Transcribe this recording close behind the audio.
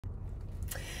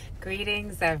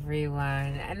Greetings,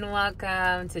 everyone, and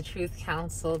welcome to Truth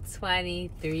Council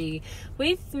 23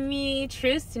 with me,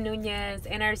 Trist Nunez,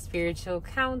 and our spiritual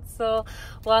council.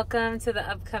 Welcome to the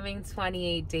upcoming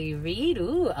 28-day read.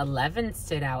 11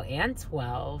 stood out and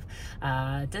 12.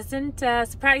 Doesn't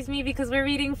surprise me because we're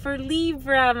reading for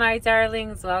Libra, my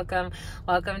darlings. Welcome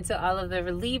to all of the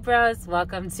Libras.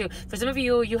 Welcome to, for some of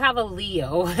you, you have a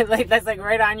Leo, like that's like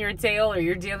right on your tail, or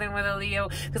you're dealing with a Leo,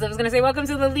 because I was going to say welcome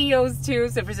to the Leos too.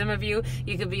 So for some of you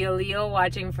could be a Leo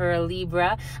watching for a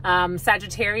Libra.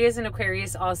 Sagittarius and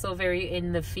Aquarius also very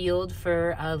in the field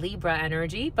for Libra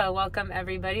energy. But welcome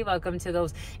everybody. Welcome to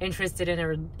those interested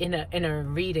in a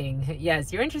reading.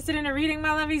 Yes, you're interested in a reading, my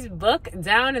lovies? Book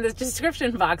down in the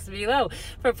description box below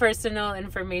for personal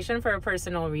information for a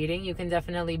personal reading. You can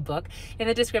definitely book in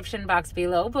the description box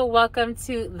below. But welcome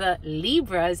to the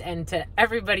Libras and to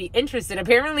everybody interested.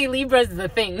 Apparently Libra's the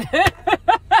thing.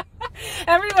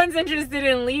 Everyone's interested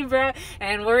in Libra,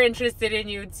 and we're interested in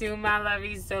you too, my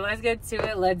lovies. So let's get to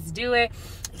it. Let's do it.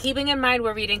 Keeping in mind,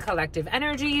 we're reading collective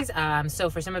energies. So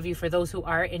for some of you, for those who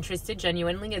are interested,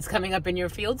 genuinely, it's coming up in your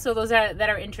field. So those that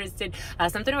are interested,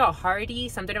 something about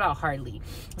Hardee's,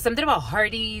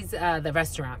 the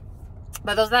restaurant.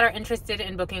 But those that are interested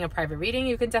in booking a private reading,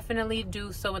 you can definitely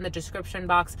do so in the description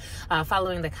box.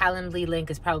 Following the Calendly link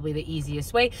is probably the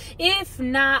easiest way. If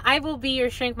not, I will be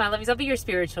your shrink, my lovies. I'll be your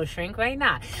spiritual shrink, right?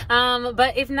 Not.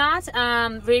 But if not,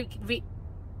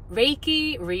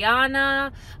 Reiki,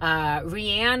 Rihanna,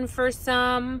 Rianne for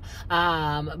some.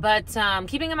 But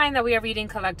keeping in mind that we are reading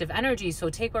collective energy, so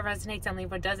take what resonates and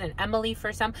leave what doesn't. Emily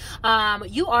for some.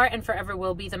 You are and forever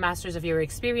will be the masters of your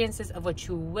experiences, of what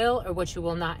you will or what you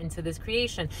will not into this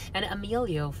creation. And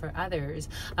Emilio for others.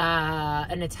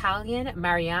 An Italian,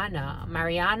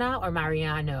 Mariana or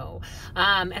Mariano.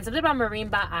 And something about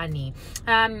Marimba Ani.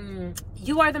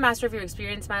 You are the master of your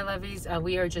experience, my lovies.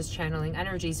 We are just channeling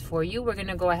energies for you. We're going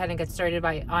to go ahead and get started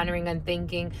by honoring and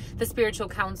thanking the spiritual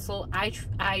council.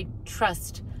 I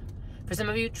trust. For some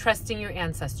of you, trusting your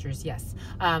ancestors, yes.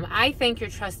 I thank your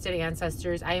trusted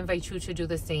ancestors. I invite you to do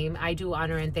the same. I do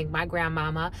honor and thank my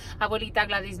grandmama, Abuelita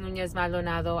Gladys Nunez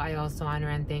Maldonado. I also honor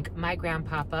and thank my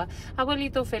grandpapa,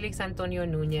 Abuelito Felix Antonio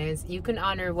Nunez. You can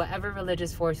honor whatever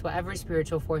religious force, whatever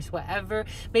spiritual force, whatever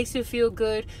makes you feel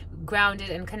good, grounded,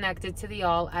 and connected to the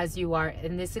all as you are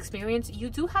in this experience. You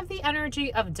do have the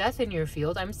energy of death in your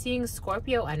field. I'm seeing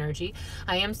Scorpio energy.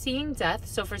 I am seeing death.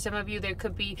 So for some of you, there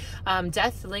could be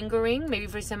death lingering. Maybe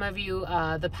for some of you,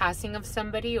 the passing of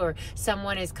somebody, or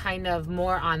someone is kind of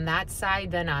more on that side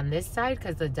than on this side,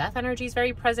 because the death energy is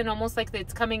very present, almost like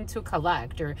it's coming to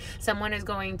collect, or someone is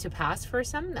going to pass for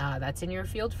some. That's in your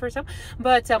field for some.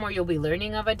 But or you'll be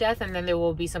learning of a death, and then there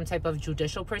will be some type of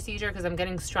judicial procedure, because I'm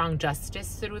getting strong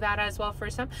justice through that as well for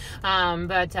some.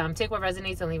 But take what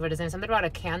resonates and leave what doesn't. Something about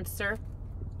a Cancer.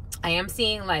 I am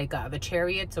seeing like the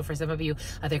Chariot. So for some of you,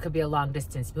 there could be a long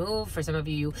distance move. For some of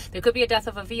you, there could be a death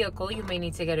of a vehicle. You may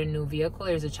need to get a new vehicle.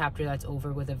 There's a chapter that's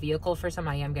over with a vehicle. For some,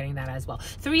 I am getting that as well.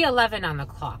 3:11 on the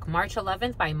clock. March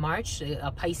 11th by March.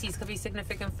 Pisces could be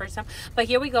significant for some. But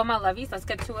here we go, my lovies. Let's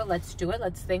get to it. Let's do it.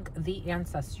 Let's thank the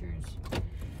ancestors.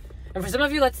 And for some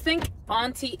of you, let's think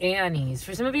Auntie Annie's.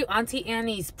 For some of you, Auntie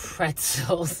Annie's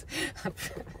pretzels.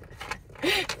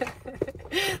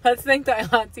 Let's think the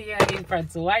Auntie Annie's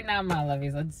pretzel. Why not, my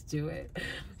lovies? Let's do it.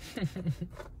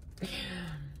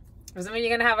 For some of you,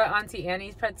 going to have an Auntie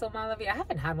Annie's pretzel, my lovey. I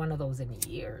haven't had one of those in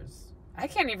years. I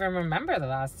can't even remember the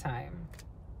last time.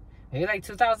 Maybe like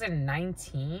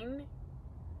 2019.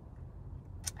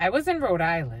 I was in Rhode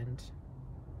Island.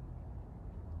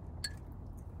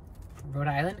 Rhode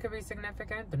Island could be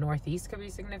significant. The Northeast could be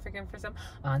significant for some.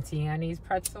 Auntie Annie's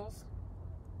pretzels.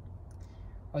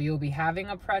 Or you'll be having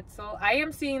a pretzel. I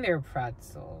am seeing their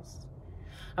pretzels.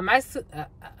 A mess.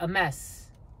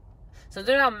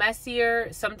 Something about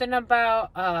messier. Something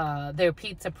about their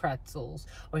pizza pretzels.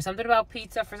 Or something about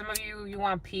pizza. For some of you, you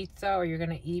want pizza or you're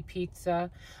going to eat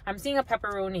pizza. I'm seeing a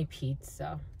pepperoni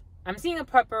pizza. I'm seeing a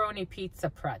pepperoni pizza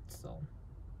pretzel.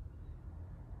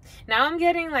 Now I'm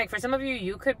getting like, for some of you,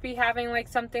 you could be having like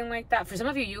something like that. For some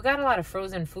of you, you got a lot of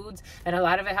frozen foods, and a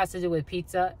lot of it has to do with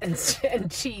pizza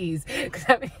and cheese.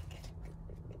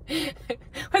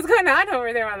 What's going on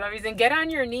over there, my lovies? And get on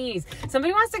your knees.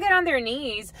 Somebody wants to get on their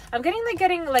knees. I'm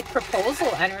getting like proposal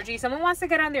energy. Someone wants to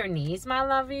get on their knees, my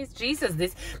lovies. Jesus,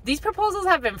 these proposals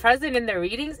have been present in the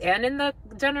readings and in the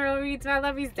general reads, my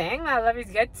lovies. Dang, my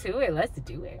lovies, get to it. Let's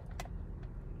do it.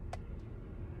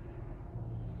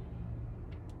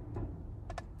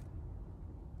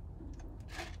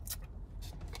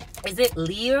 Is it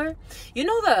lyre? You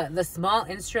know the small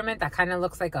instrument that kind of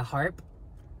looks like a harp?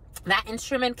 That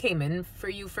instrument came in for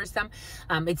you for some.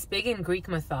 It's big in Greek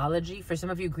mythology. For some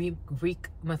of you, Greek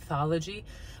mythology,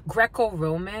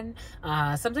 Greco-Roman,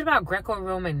 something about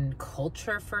Greco-Roman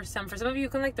culture for some. For some of you, you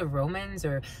can like the Romans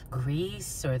or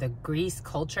Greece or the Greece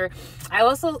culture. I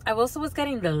also was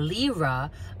getting the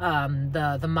Libra,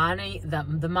 the money.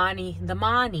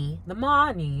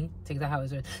 Take that how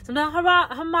it's written. Something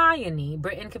Hermione.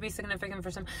 Britain could be significant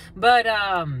for some, but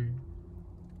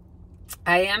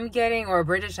I am getting, or a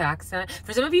British accent.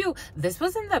 For some of you, this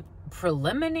was in the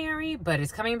preliminary, but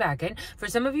it's coming back in. For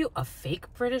some of you, a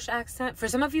fake British accent. For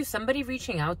some of you, somebody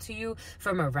reaching out to you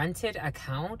from a rented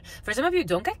account. For some of you,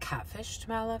 don't get catfished,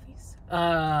 my lovies.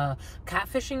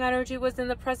 Catfishing energy was in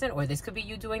the present, or this could be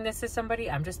you doing this to somebody.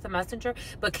 I'm just the messenger.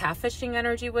 But catfishing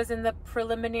energy was in the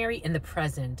preliminary, in the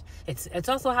present. It's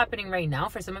also happening right now.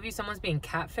 For some of you, someone's being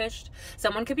catfished.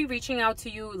 Someone could be reaching out to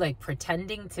you, like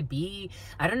pretending to be,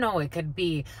 I don't know, it could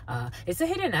be, it's a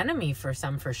hidden enemy for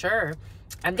some, for sure.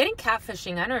 I'm getting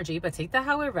catfishing energy, but take that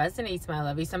how it resonates, my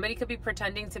lovey. Somebody could be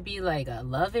pretending to be like a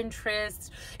love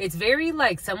interest. It's very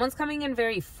like someone's coming in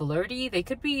very flirty. They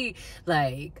could be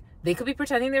like, they could be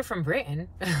pretending they're from Britain.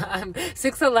 I'm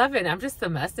 6'11". I'm just the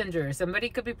messenger. Somebody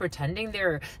could be pretending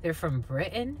they're from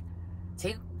Britain.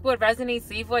 Take what resonates,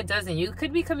 leave what doesn't. You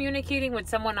could be communicating with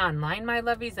someone online, my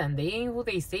lovies, and they ain't who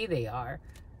they say they are.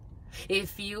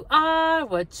 If you are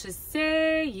what you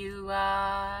say you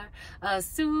are, a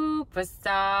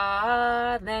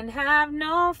superstar, then have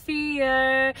no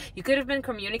fear. You could have been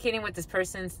communicating with this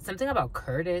person, something about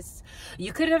Curtis.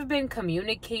 You could have been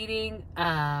communicating,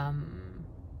 oh,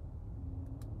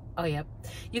 yep.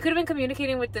 You could have been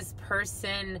communicating with this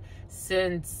person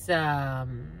since,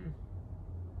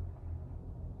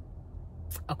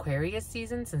 Aquarius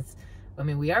season, since, I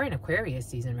mean, we are in Aquarius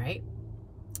season, right?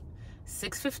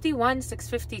 651,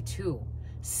 652.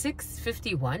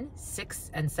 651,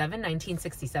 6 and 7,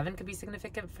 1967 could be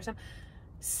significant for some.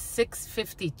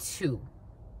 652.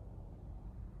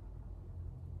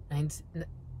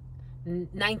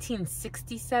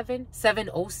 1967,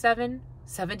 707,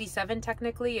 77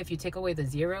 technically, if you take away the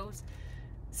zeros.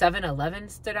 711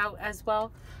 stood out as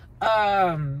well.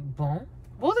 Boom.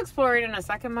 We'll explore it in a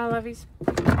second, my lovies.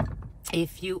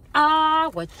 If you are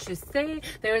what you say,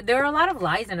 there are a lot of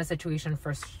lies in a situation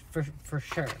for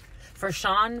sure. For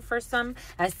Sean, for some,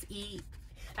 I'm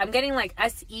getting like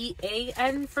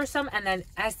SEAN for some, and then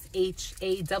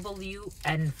SHAWN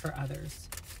for others.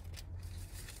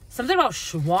 Something about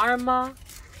shawarma.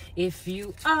 If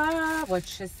you are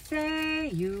what you say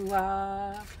you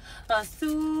are, a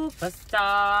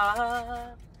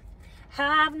superstar,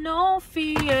 have no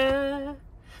fear.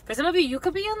 For some of you, you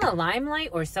could be in the limelight,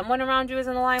 or someone around you is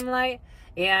in the limelight,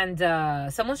 and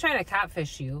someone's trying to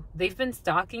catfish you. They've been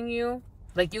stalking you.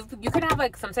 Like you could have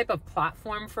like some type of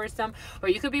platform for some, or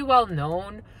you could be well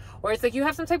known, or it's like you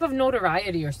have some type of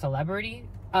notoriety or celebrity.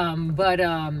 But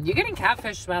you're getting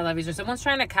catfished, my lovies, or someone's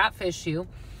trying to catfish you,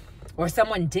 or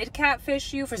someone did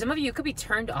catfish you. For some of you, you could be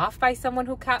turned off by someone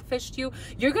who catfished you.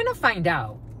 You're gonna find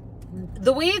out.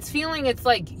 The way it's feeling, it's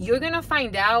like you're gonna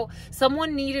find out.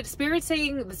 Someone needed, the spirits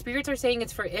are saying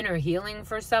it's for inner healing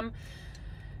for some.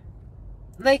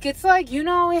 Like, it's like, you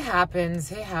know, it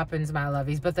happens, my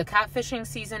lovies. But the catfishing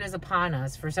season is upon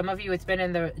us. For some of you, it's been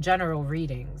in the general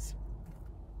readings.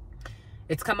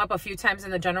 It's come up a few times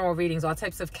in the general readings. All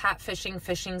types of catfishing,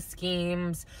 phishing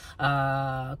schemes,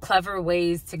 clever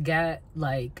ways to get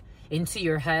like into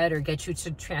your head, or get you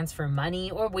to transfer money,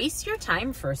 or waste your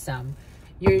time for some.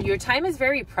 Your time is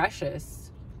very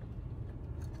precious,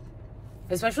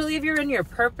 especially if you're in your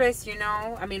purpose, you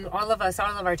know. I mean, all of our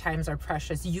times are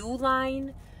precious.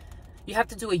 U-line, you have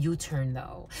to do a U-turn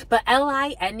though. But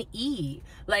L-I-N-E,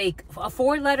 like a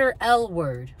 4-letter L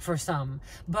word for some.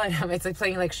 But it's like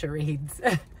playing like charades.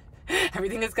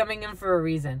 Everything is coming in for a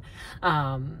reason.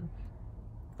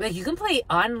 Like you can play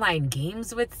online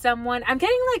games with someone. I'm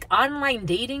getting like online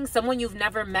dating, someone you've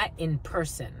never met in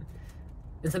person.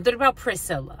 There's something about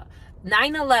Priscilla.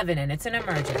 9/11, and it's an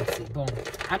emergency. Boom.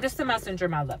 I'm just a messenger,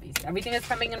 my lovies. Everything is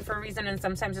coming in for a reason, and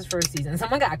sometimes it's for a season.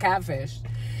 Someone got catfished.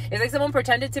 It's like someone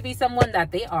pretended to be someone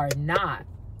that they are not.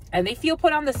 And they feel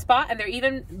put on the spot, and they're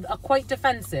even quite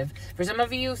defensive. For some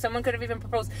of you, someone could have even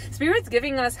proposed. Spirit's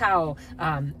giving us how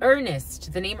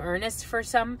Ernest, the name Ernest for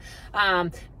some.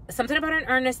 Something about an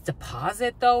earnest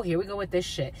deposit, though. Here we go with this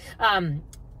shit.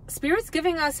 Spirit's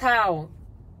giving us how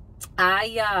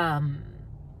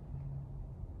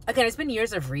again, it's been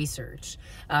years of research,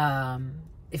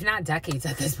 if not decades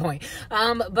at this point.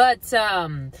 But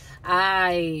after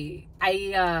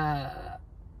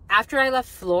I left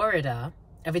Florida,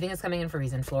 everything is coming in for a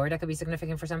reason. Florida could be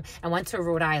significant for some. I went to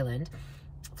Rhode Island.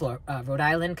 Rhode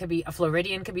Island could be, a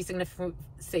Floridian could be significant,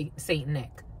 Saint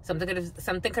Nick. Something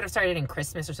could have started in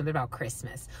Christmas, or something about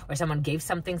Christmas, or someone gave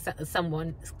someone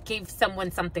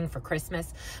something for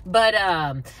Christmas. But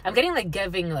I'm getting like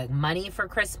giving like money for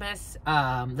Christmas,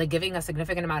 like giving a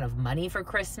significant amount of money for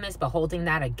Christmas, but holding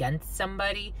that against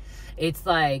somebody. It's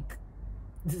like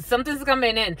something's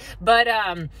coming in. But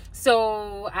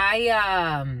so I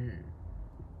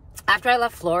after I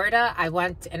left Florida, I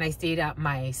went and I stayed at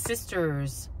my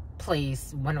sister's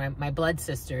place, one of my blood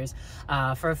sisters,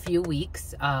 for a few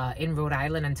weeks in Rhode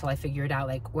Island, until I figured out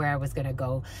like where I was gonna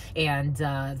go. And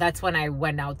that's when I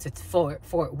went out to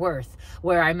Fort Worth,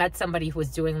 where I met somebody who was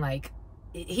doing like,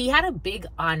 he had a big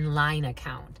online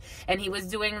account, and he was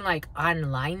doing like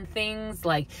online things.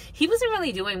 Like he was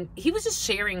just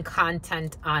sharing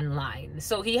content online.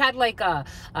 So he had like an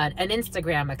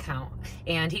Instagram account,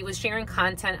 and he was sharing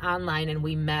content online, and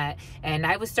we met, and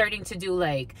I was starting to do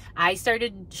like, I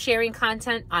started sharing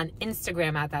content on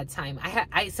Instagram at that time.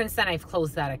 I since then I've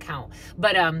closed that account,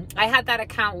 but I had that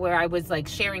account where I was like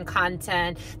sharing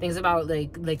content, things about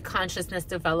like consciousness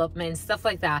development, stuff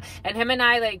like that. And him and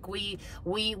I, like, we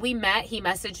met. He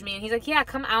messaged me and he's like, yeah,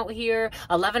 come out here,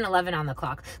 11:11 on the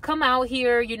clock, come out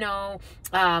here, you know,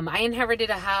 I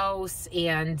inherited a house,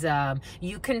 and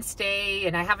you can stay,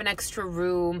 and I have an extra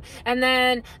room. And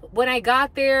then when I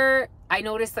got there, I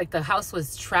noticed like the house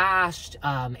was trashed.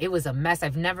 It was a mess.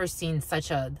 I've never seen such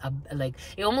a like,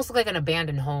 it almost looked like an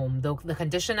abandoned home, the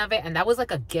condition of it. And that was like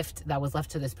a gift that was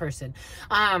left to this person.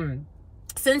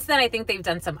 Since then, I think they've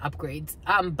done some upgrades.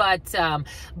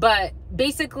 But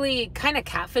basically kind of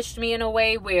catfished me in a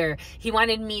way where he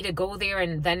wanted me to go there,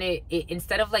 and then it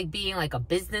instead of like being like a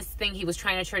business thing, he was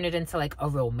trying to turn it into like a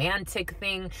romantic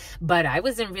thing. But I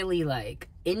wasn't really like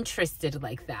interested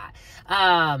like that.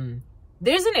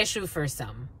 There's an issue for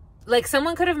some. Like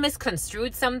someone could have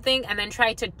misconstrued something and then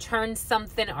tried to turn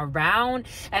something around.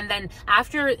 And then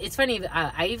after, it's funny,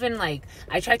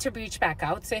 I tried to reach back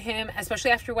out to him,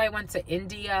 especially after I went to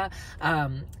India.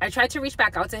 I tried to reach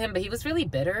back out to him, but he was really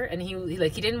bitter, and he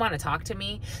didn't want to talk to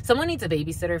me. Someone needs a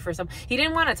babysitter for some. He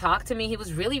didn't want to talk to me. He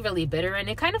was really, really bitter, and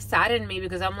it kind of saddened me,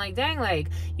 because I'm like, dang, like,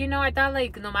 you know, I thought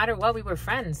like no matter what, we were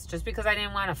friends. Just because I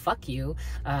didn't want to fuck you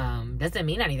doesn't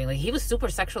mean anything. Like, he was super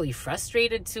sexually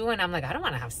frustrated too, and I'm like, I don't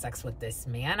want to have sex with this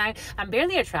man. I'm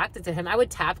barely attracted to him. I would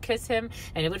tap kiss him,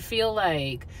 and it would feel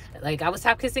like I was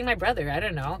tap kissing my brother. I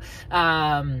don't know.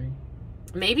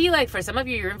 Maybe like for some of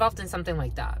you, you're involved in something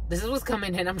like that. This is what's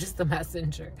coming in. I'm just the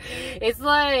messenger. It's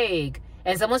like,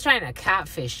 and someone's trying to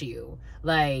catfish you.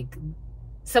 Like,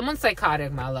 someone's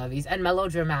psychotic, my lovies, and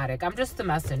melodramatic. I'm just the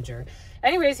messenger.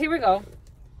 Anyways, here we go.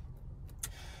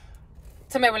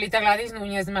 To mi abuelita Gladys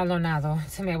Núñez Maldonado.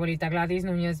 To mi abuelita Gladys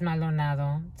Núñez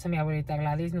Maldonado. To mi abuelita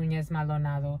Gladys Núñez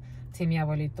Maldonado. To mi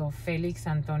abuelito Félix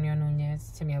Antonio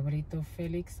Núñez. To mi abuelito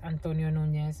Félix Antonio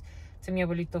Núñez. To mi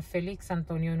abuelito Félix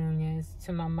Antonio Núñez.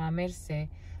 To Mama Merce.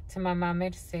 To Mama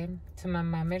Merce. To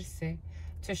Mama Merce.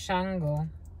 To Shango.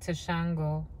 To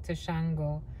Shango. To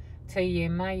Shango. To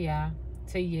Yemaya.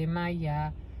 To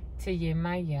Yemaya. To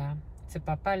Yemaya. To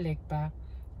Papa Lekpa.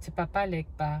 To Papa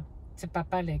Lekpa. To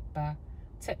Papa Lekpa.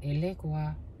 To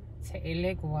Elegua, to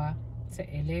Elegua, to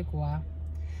Elegua,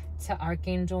 to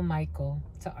Archangel Michael,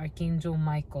 to Archangel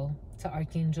Michael, to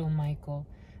Archangel Michael,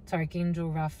 to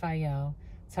Archangel Raphael,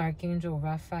 to Archangel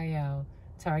Raphael,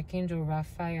 to Archangel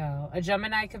Raphael. A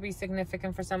Gemini could be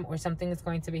significant for some, or something is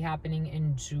going to be happening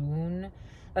in June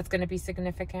that's going to be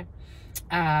significant.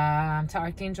 To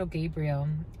Archangel Gabriel,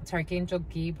 to Archangel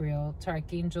Gabriel, to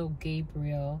Archangel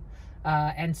Gabriel.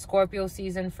 And Scorpio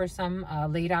season for some,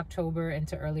 late October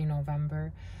into early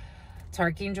November. To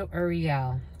Archangel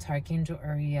Uriel, to Archangel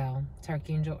Uriel, to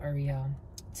Archangel Uriel.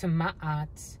 To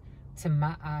Ma'at, to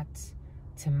Ma'at,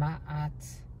 to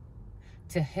Ma'at.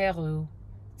 To Heru,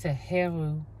 to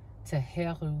Heru, to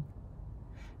Heru.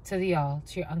 To the all,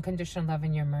 to your unconditional love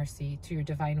and your mercy, to your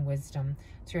divine wisdom,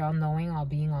 to your all-knowing,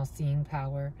 all-being, all-seeing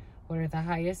power. What are the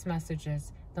highest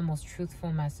messages, the most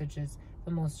truthful messages,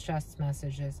 the most just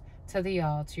messages? To the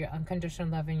all, to your unconditional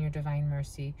love and your divine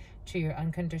mercy, to your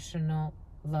unconditional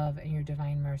love and your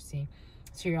divine mercy,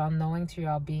 to your all-knowing, to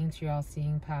your all-being, to your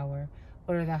all-seeing power.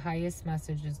 What are the highest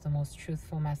messages, the most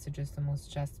truthful messages, the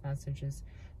most just messages?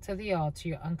 To the all, to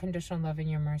your unconditional love and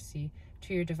your mercy,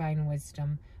 to your divine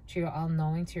wisdom, to your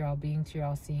all-knowing, to your all-being, to your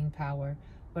all-seeing power.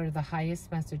 What are the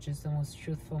highest messages, the most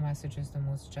truthful messages, the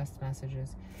most just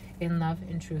messages? In love,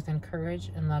 in truth, and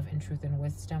courage, in love, in truth, and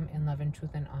wisdom, in love, in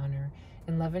truth, and honor.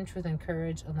 In love, in truth, and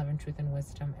courage, in love, in truth, and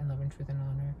wisdom, in love, in truth, and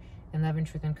honor. In love, in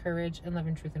truth, and courage, in love,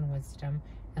 in truth, and wisdom,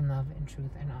 in love, in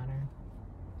truth, and honor.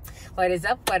 What is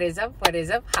up? What is up? What is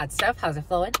up? Hot stuff. How's it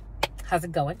flowing? How's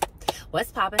it going?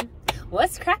 What's poppin'?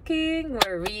 What's cracking?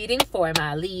 We're reading for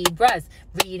my Libras.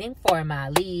 Reading for my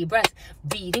Libras.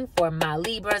 Reading for my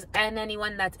Libras and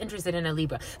anyone that's interested in a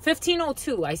Libra.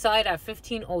 1502. I saw it at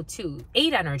 1502.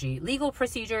 8 energy. Legal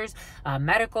procedures,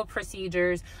 medical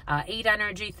procedures, 8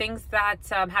 energy. Things that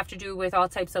have to do with all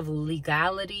types of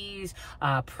legalities,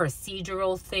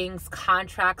 procedural things,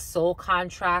 contracts, soul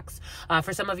contracts.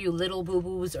 For some of you, little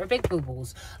boo-boos or big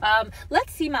boo-boos.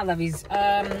 Let's see, my lovies.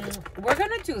 We're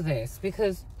going to do this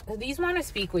because these want to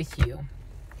speak with you.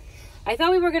 I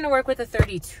thought we were going to work with a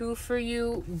 32 for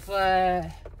you, but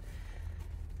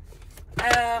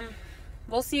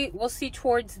we'll see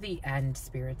towards the end.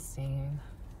 Spirit's saying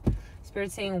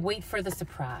wait for the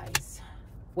surprise.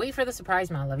 Wait for the surprise,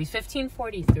 my lovies.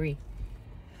 1543.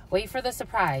 Wait for the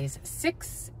surprise.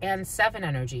 6 and 7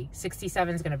 energy.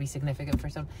 67 is going to be significant for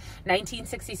some.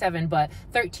 1967, but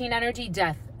 13 energy,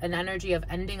 death, an energy of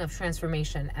ending, of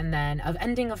transformation, and then of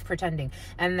ending, of pretending.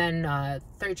 And then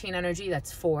 13 energy,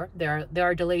 that's 4. There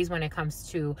are delays when it comes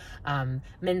to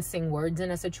mincing words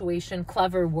in a situation,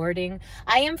 clever wording.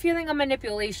 I am feeling a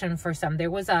manipulation for some.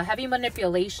 There was a heavy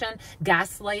manipulation,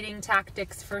 gaslighting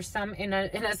tactics for some in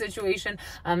a situation.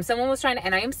 Someone was trying to,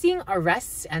 and I am seeing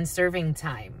arrests and serving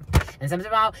time. And something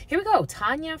about, here we go,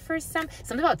 Tanya for some,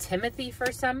 something about Timothy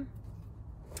for some.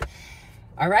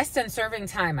 Arrest and serving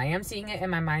time. I am seeing it in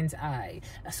my mind's eye.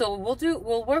 So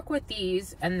we'll work with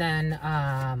these, and then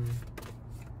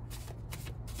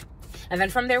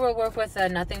from there we'll work with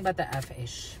nothing but the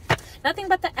F-ish. Nothing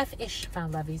but the F-ish, my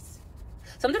lovies.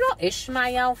 Something about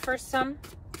Ishmael for some.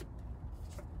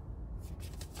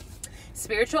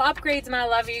 Spiritual upgrades, my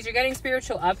lovies. You're getting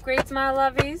spiritual upgrades, my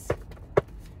lovies.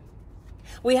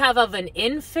 We have of an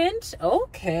infant.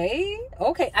 Okay.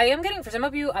 I am getting, for some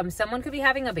of you, someone could be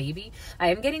having a baby. I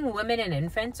am getting women and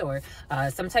infants, or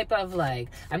some type of like,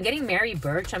 I'm getting Mary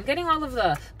Birch. I'm getting all of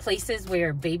the places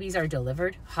where babies are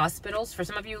delivered. Hospitals. For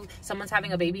some of you, someone's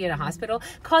having a baby in a hospital.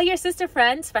 Call your sister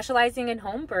friend specializing in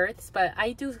home births, but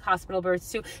I do hospital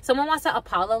births too. Someone wants to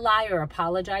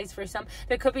apologize for some.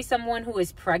 There could be someone who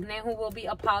is pregnant who will be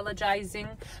apologizing.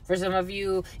 For some of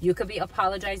you, you could be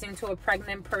apologizing to a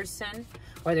pregnant person.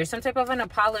 Or there's some type of an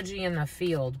apology in the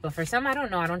field. But for some, I don't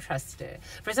know. I don't trust it.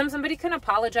 For some, somebody can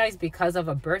apologize because of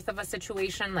a birth of a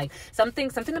situation. Like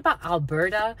something about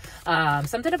Alberta.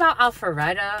 Something about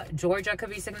Alpharetta. Georgia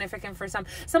could be significant for some.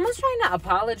 Someone's trying to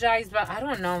apologize, but I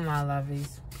don't know, my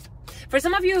lovies. For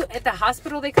some of you at the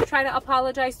hospital, they could try to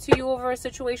apologize to you over a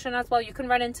situation as well. You can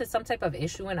run into some type of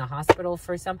issue in a hospital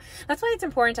for some. That's why it's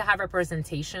important to have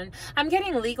representation. I'm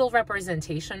getting legal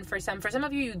representation for some. For some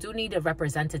of you, you do need a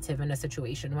representative in a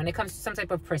situation when it comes to some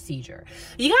type of procedure.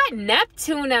 You got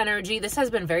Neptune energy. This has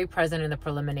been very present in the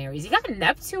preliminaries. You got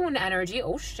Neptune energy.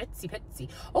 Oh, shitsy pitsy.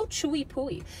 Oh, chewy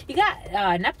pooey. You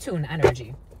got Neptune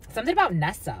energy. Something about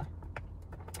Nessa.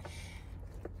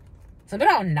 Something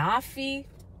about Nafi.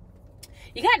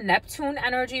 You got Neptune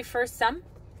energy for some.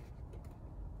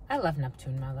 I love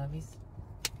Neptune, my lovies.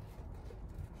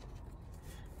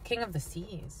 King of the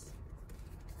Seas.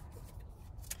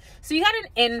 So you got an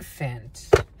infant.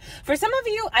 For some of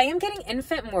you, I am getting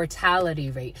infant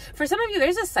mortality rate. For some of you,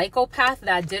 there's a psychopath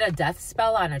that did a death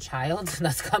spell on a child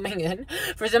that's coming in.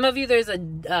 For some of you, there's a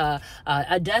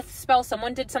death spell.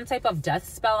 Someone did some type of death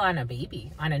spell on a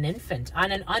baby, on an infant,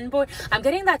 on an unborn. I'm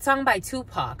getting that song by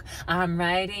Tupac. I'm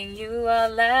writing you a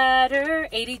letter.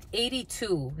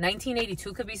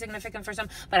 1982 could be significant for some,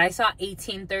 but I saw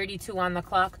 1832 on the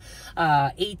clock.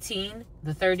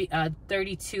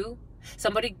 32.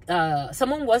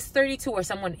 Someone was 32 or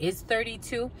someone is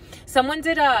 32. Someone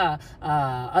did a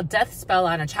death spell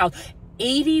on a child.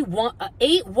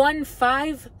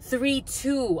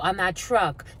 81532 on that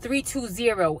truck.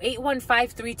 320.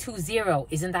 815320.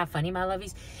 Isn't that funny, my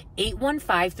lovies?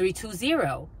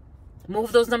 815320.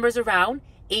 Move those numbers around.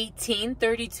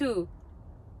 1832.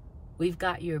 We've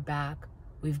got your back.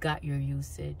 We've got your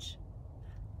usage.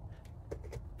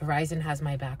 Verizon has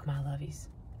my back, my lovies.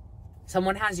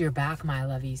 Someone has your back, my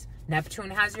lovies.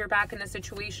 Neptune has your back in a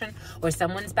situation, or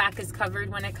someone's back is covered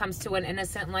when it comes to an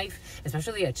innocent life,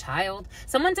 especially a child.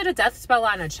 Someone did a death spell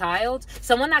on a child.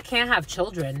 Someone that can't have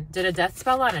children did a death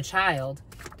spell on a child.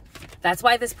 That's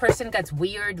why this person gets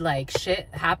weird, like, shit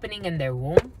happening in their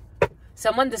womb.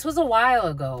 This was a while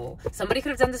ago. Somebody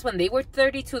could have done this when they were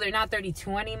 32. They're not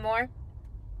 32 anymore.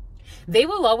 They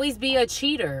will always be a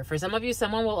cheater. For some of you,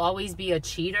 someone will always be a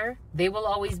cheater. They will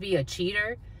always be a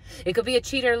cheater. It could be a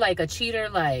cheater like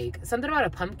something about a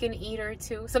pumpkin eater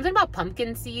too. Something about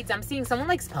pumpkin seeds. I'm seeing someone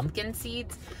likes pumpkin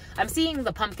seeds. I'm seeing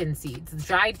the pumpkin seeds,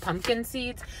 dried pumpkin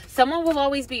seeds. Someone will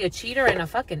always be a cheater and a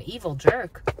fucking evil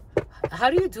jerk. How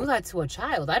do you do that to a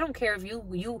child? I don't care if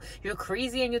you're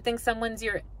crazy and you think someone's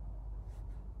your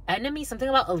enemy. Something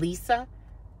about Elisa.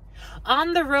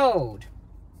 On the road.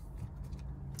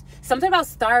 Something about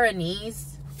star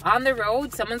anise. On the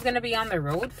road. Someone's going to be on the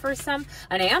road for some.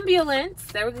 An ambulance.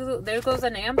 There goes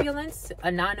an ambulance.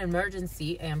 A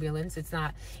non-emergency ambulance. It's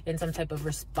not in some type of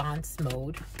response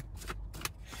mode.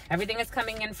 Everything is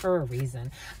coming in for a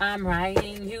reason. I'm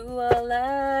writing you a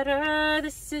letter.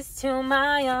 This is to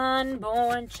my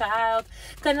unborn child.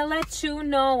 Gonna let you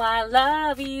know I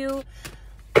love you.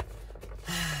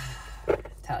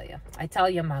 I tell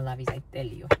you, my lovies. I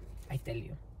tell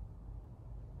you.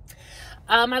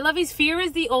 My lovies, fear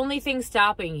is the only thing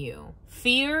stopping you.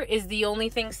 Fear is the only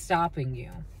thing stopping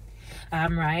you.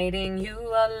 I'm writing you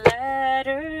a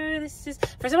letter. This is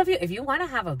for some of you, if you want to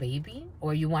have a baby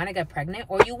or you want to get pregnant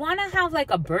or you want to have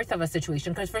like a birth of a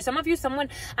situation, because for some of you,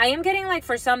 I am getting like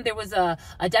for some, there was a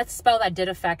death spell that did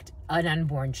affect an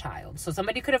unborn child. So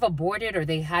somebody could have aborted or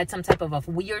they had some type of a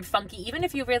weird, funky, even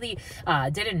if you really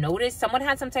didn't notice, someone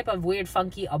had some type of weird,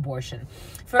 funky abortion.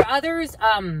 For others,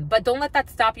 but don't let that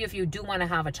stop you if you do want to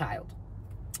have a child.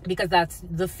 Because that's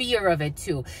the fear of it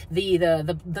too.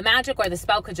 The magic or the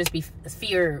spell could just be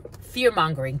fear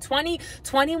mongering.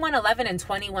 2111 and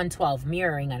 2112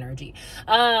 mirroring energy.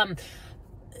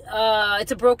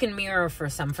 It's a broken mirror for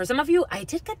some. For some of you, I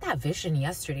did get that vision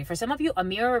yesterday. For some of you, a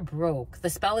mirror broke.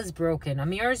 The spell is broken. A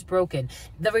mirror is broken.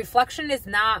 The reflection is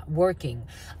not working.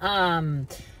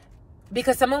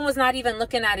 Because someone was not even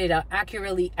looking at it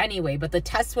accurately anyway. But the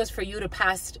test was for you to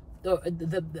pass.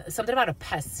 Something about a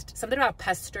pest, something about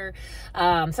pester,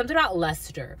 something about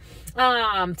Lester,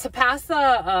 to pass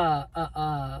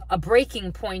a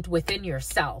breaking point within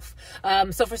yourself.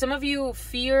 So for some of you,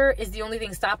 fear is the only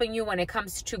thing stopping you when it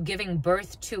comes to giving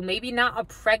birth to maybe not a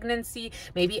pregnancy,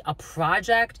 maybe a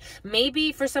project.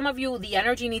 Maybe for some of you, the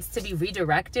energy needs to be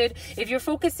redirected. If you're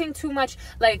focusing too much,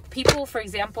 like people, for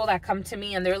example, that come to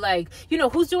me and they're like, you know,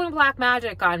 who's doing black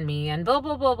magic on me and blah,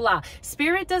 blah, blah, blah.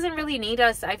 Spirit doesn't really need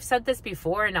us. I've said this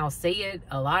before and I'll say it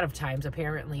a lot of times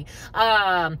apparently.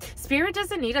 Spirit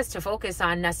doesn't need us to focus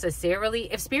on necessarily.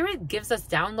 If Spirit gives us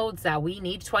downloads that we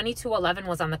need, 2211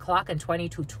 was on the clock and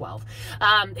 2212.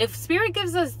 If Spirit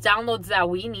gives us downloads that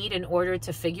we need in order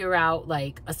to figure out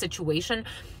like a situation,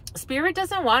 Spirit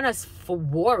doesn't want us for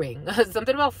warring.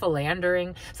 Something about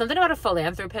philandering, something about a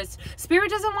philanthropist. Spirit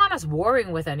doesn't want us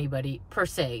warring with anybody per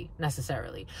se,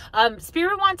 necessarily.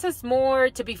 Spirit wants us more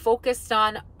to be focused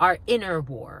on our inner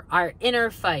war, our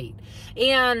inner fight.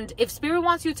 And if Spirit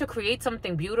wants you to create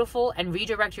something beautiful and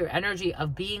redirect your energy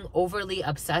of being overly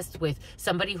obsessed with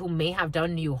somebody who may have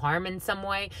done you harm in some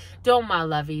way, don't, my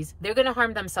lovies. They're going to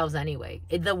harm themselves anyway.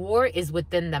 The war is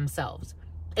within themselves.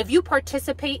 If you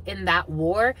participate in that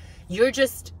war, you're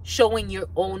just showing your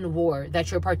own war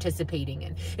that you're participating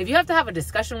in. If you have to have a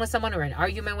discussion with someone or an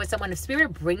argument with someone, if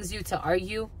Spirit brings you to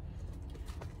argue,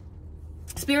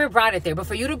 Spirit brought it there. But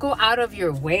for you to go out of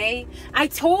your way, I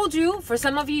told you, for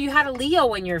some of you, you had a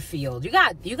Leo in your field. You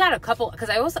got a couple, because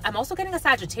I'm also getting a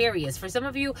Sagittarius. For some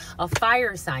of you, a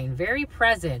fire sign, very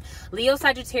present. Leo,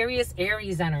 Sagittarius,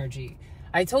 Aries energy.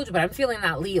 I told you, but I'm feeling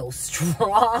that Leo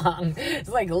strong. It's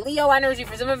like Leo energy.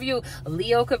 For some of you,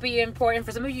 Leo could be important.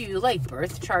 For some of you, you like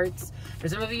birth charts. For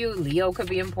some of you, Leo could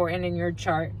be important in your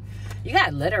chart. You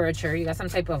got literature. You got some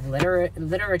type of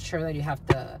literature that you have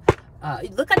to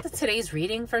look at today's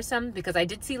reading for some, because I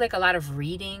did see like a lot of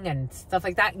reading and stuff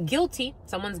like that. Guilty.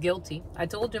 Someone's guilty. I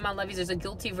told you, my lovies, there's a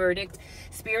guilty verdict,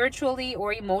 spiritually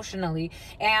or emotionally.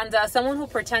 And someone who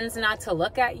pretends not to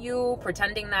look at you,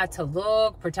 pretending not to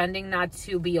look, pretending not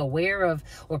to be aware of,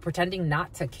 or pretending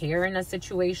not to care in a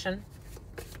situation.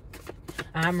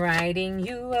 I'm writing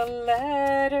you a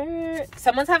letter.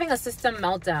 Someone's having a system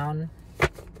meltdown.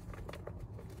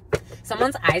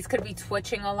 Someone's eyes could be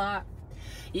twitching a lot.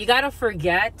 You got to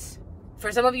forget. For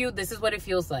some of you, this is what it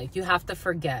feels like. You have to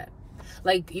forget.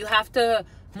 Like, you have to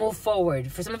move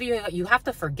forward. For some of you, you have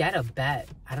to forget a bet.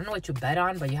 I don't know what you bet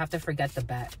on, but you have to forget the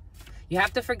bet. You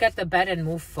have to forget the bet and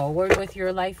move forward with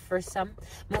your life for some.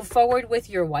 Move forward with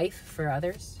your wife for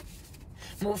others.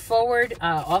 Move forward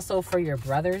also for your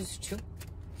brothers too.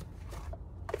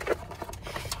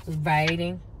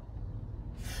 Writing.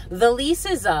 The lease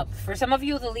is up. For some of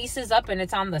you, the lease is up and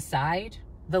it's on the side.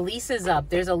 The lease is up.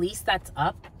 There's a lease that's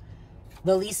up.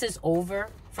 The lease is over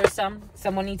for some.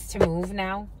 Someone needs to move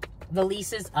now. The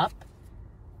lease is up.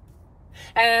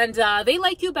 And they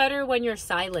like you better when you're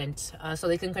silent. So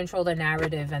they can control the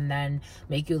narrative and then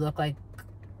make you look like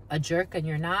a jerk and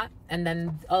you're not. And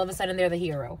then all of a sudden they're the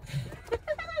hero.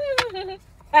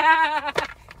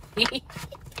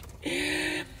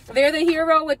 They're the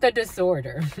hero with the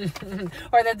disorder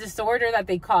or the disorder that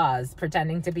they cause,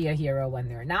 pretending to be a hero when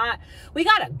they're not. We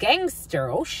got a gangster.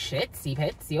 Oh shit, see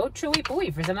pitsy, oh chewy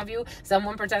pooey. For some of you,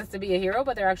 someone pretends to be a hero,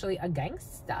 but they're actually a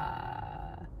gangster.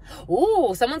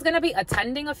 Ooh, someone's going to be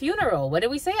attending a funeral. What did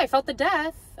we say? I felt the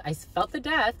death. I felt the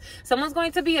death. Someone's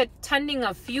going to be attending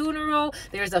a funeral.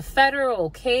 There's a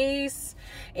federal case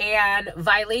and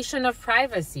violation of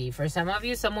privacy. For some of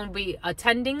you, someone will be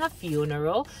attending a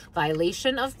funeral,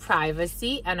 violation of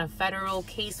privacy, and a federal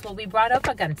case will be brought up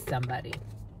against somebody.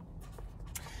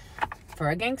 For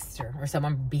a gangster or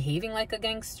someone behaving like a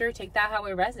gangster, take that how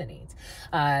it resonates.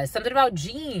 Something about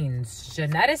genes,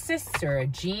 geneticists or a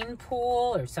gene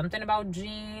pool or something about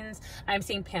genes. I'm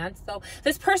seeing pants though.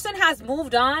 This person has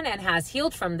moved on and has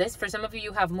healed from this. For some of you,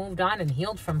 you have moved on and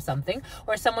healed from something,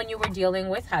 or someone you were dealing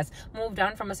with has moved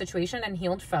on from a situation and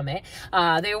healed from it.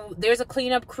 There's a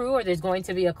cleanup crew, or there's going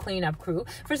to be a cleanup crew.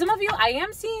 For some of you, I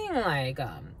am seeing like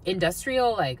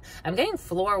industrial, like I'm getting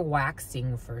floor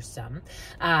waxing for some.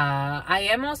 I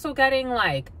am also getting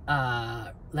like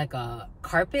a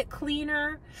carpet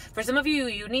cleaner. For some of you,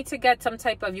 you need to get some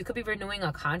type of, you could be renewing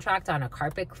a contract on a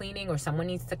carpet cleaning, or someone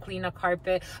needs to clean a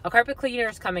carpet. A carpet cleaner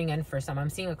is coming in for some. I'm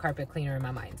seeing a carpet cleaner in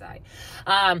my mind's eye.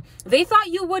 They thought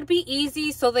you would be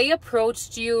easy, so they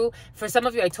approached you. For some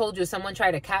of you, I told you, someone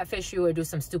tried to catfish you or do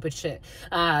some stupid shit.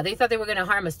 They thought they were going to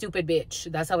harm a stupid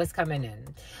bitch. That's how it's coming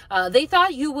in. They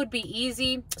thought you would be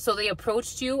easy, so they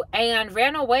approached you and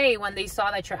ran away when they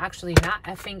saw that you're actually not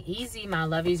effing easy, my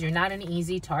lovies. You're not an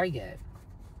easy target.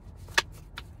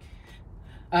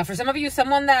 For some of you,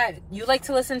 someone that you like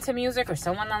to listen to music, or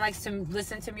someone that likes to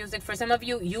listen to music. For some of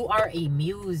you, you are a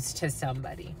muse to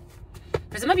somebody.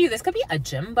 For some of you, this could be a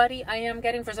gym buddy I am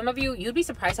getting. For some of you, you'd be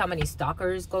surprised how many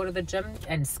stalkers go to the gym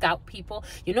and scout people.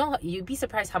 You know, you'd be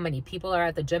surprised how many people are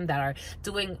at the gym that are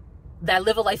doing, that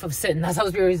live a life of sin. That's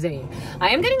what we're saying. I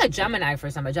am getting a Gemini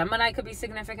for some. A Gemini could be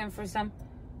significant for some.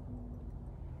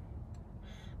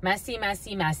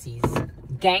 Messies.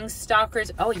 Gang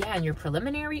stalkers. Oh yeah, and your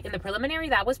preliminary. In the preliminary,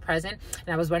 that was present.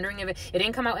 And I was wondering if it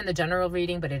didn't come out in the general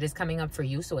reading, but it is coming up for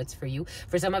you, so it's for you.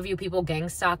 For some of you, people gang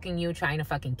stalking you, trying to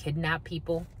fucking kidnap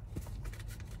people.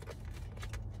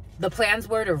 The plans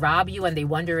were to rob you, and they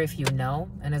wonder if you know.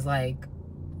 And it's like,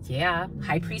 yeah,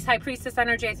 high priestess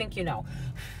energy, I think you know.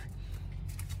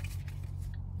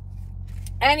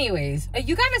 Anyways,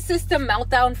 you got a system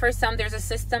meltdown for some. There's a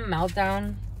system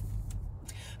meltdown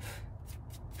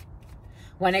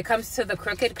when it comes to the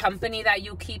crooked company that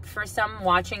you keep. For some,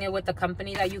 watching it with the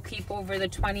company that you keep over the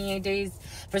 28 days.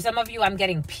 For some of you, I'm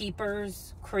getting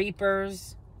peepers,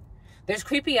 creepers. There's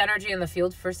creepy energy in the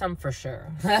field for some, for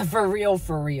sure. For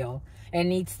real. It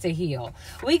needs to heal.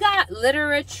 We got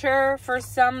literature for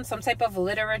some type of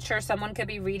literature. Someone could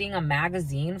be reading a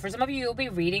magazine. For some of you, you'll be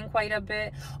reading quite a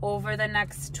bit over the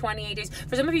next 28 days.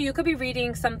 For some of you, you could be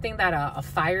reading something that a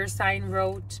fire sign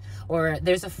wrote, or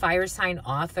there's a fire sign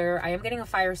author. I am getting a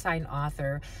fire sign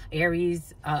author.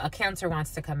 Aries, a Cancer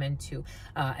wants to come into,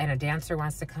 and a Dancer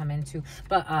wants to come into.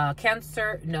 But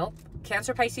Cancer, nope.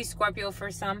 Cancer, Pisces, Scorpio for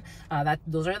some.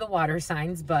 Those are the water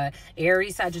signs. But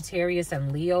Aries, Sagittarius,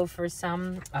 and Leo for some.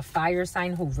 A fire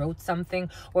sign who wrote something,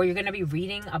 or you're going to be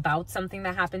reading about something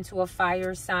that happened to a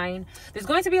fire sign. There's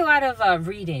going to be a lot of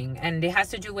reading, and it has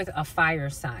to do with a fire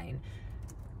sign.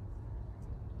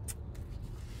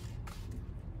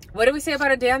 What do we say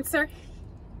about a Dancer?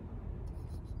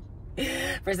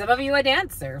 For some of you, a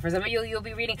Dancer. For some of you, you'll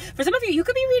be reading. For some of you, you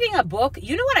could be reading a book.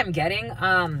 You know what I'm getting?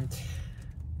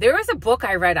 There was a book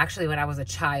I read actually when I was a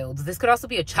child. This could also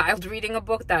be a child reading a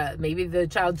book that maybe the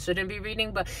child shouldn't be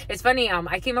reading. But it's funny.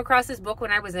 I came across this book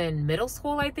when I was in middle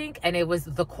school, I think. And it was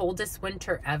The Coldest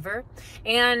Winter Ever.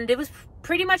 And it was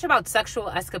pretty much about sexual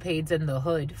escapades in the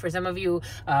hood. For some of you,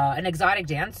 an exotic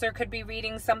dancer could be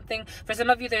reading something. For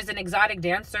some of you, there's an exotic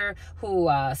dancer who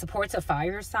supports a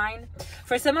fire sign.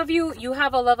 For some of you, you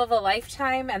have a love of a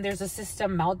lifetime and there's a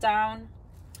system meltdown.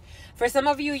 For some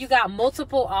of you, you got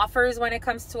multiple offers when it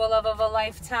comes to a love of a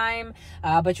lifetime,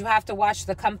 but you have to watch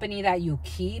the company that you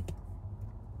keep.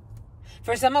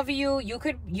 For some of you,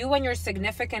 you and your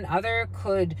significant other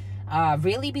could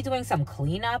really be doing some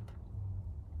cleanup.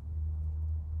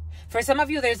 For some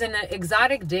of you, there's an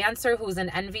exotic dancer who's an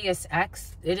envious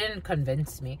ex. It didn't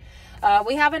convince me.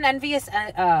 We have an envious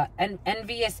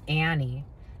Annie.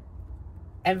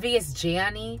 Envious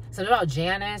Janny. Something about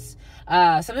Janice.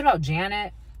 Something about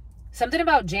Janet. Something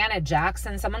about Janet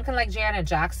Jackson. Someone can like Janet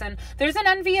Jackson. There's an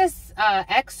envious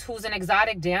ex who's an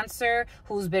exotic dancer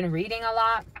who's been reading a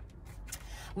lot.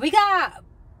 We got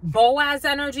Boaz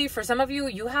energy. For some of you,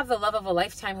 you have the love of a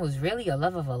lifetime who's really a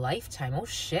love of a lifetime. Oh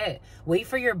shit. Wait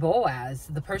for your Boaz,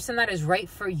 the person that is right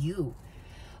for you.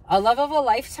 A love of a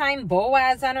lifetime,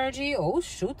 Boaz energy. Oh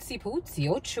shootsy pootsy.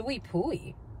 Oh chewy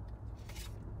pooey.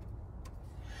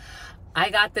 I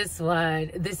got this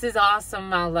one. This is awesome,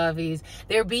 my lovies.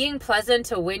 They're being pleasant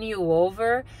to win you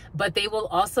over, but they will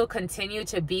also continue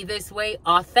to be this way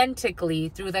authentically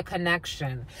through the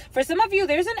connection. For some of you,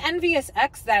 there's an envious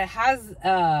ex that has,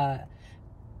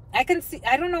 I can see,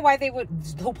 I don't know why they would,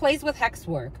 who plays with hex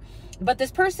work. But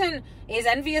this person is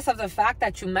envious of the fact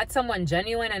that you met someone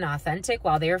genuine and authentic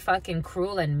while they're fucking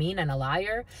cruel and mean and a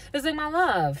liar. It's like, my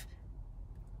love,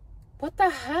 what the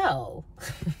hell?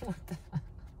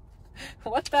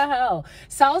 What the hell?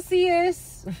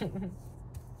 Celsius.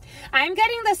 I'm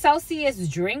getting the Celsius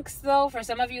drinks, though. For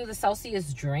some of you, the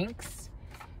Celsius drinks.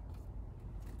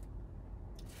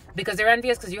 Because they're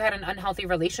envious because you had an unhealthy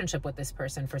relationship with this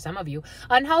person. For some of you,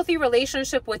 unhealthy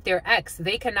relationship with their ex.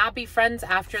 They cannot be friends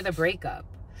after the breakup.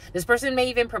 This person may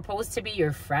even propose to be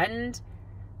your friend.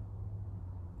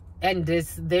 And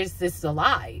this is a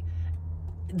lie.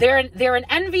 They're an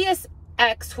envious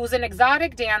ex who's an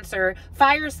exotic dancer,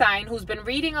 fire sign, who's been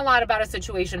reading a lot about a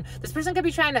situation. This person could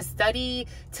be trying to study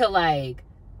to like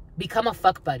become a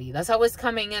fuck buddy. That's how it's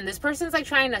coming in. This person's like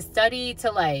trying to study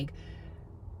to like,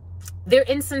 they're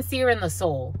insincere in the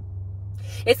soul.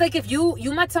 It's like if you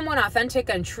met someone authentic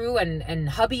and true and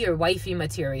hubby or wifey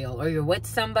material, or you're with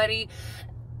somebody,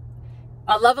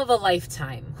 a love of a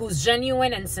lifetime, who's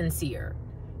genuine and sincere.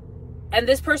 And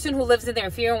this person who lives in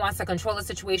their fear and wants to control the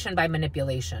situation by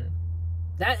manipulation.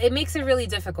 That it makes it really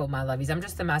difficult, my lovies. I'm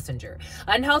just a messenger.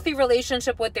 Unhealthy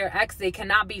relationship with their ex. They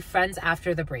cannot be friends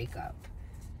after the breakup.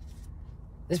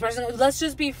 This person, let's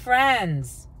just be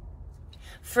friends.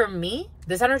 For me,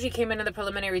 this energy came in the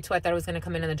preliminary too. I thought it was going to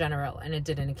come in the general, and it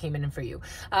didn't. It came in for you.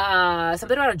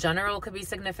 Something about a general could be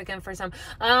significant for some,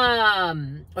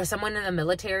 or someone in the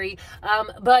military.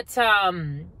 But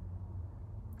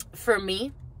for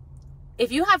me,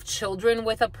 if you have children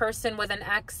with a person with an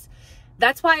ex,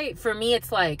 that's why for me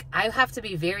it's like I have to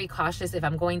be very cautious if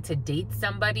I'm going to date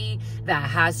somebody that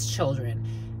has children.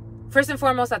 First and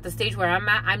foremost, at the stage where I'm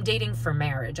at, I'm dating for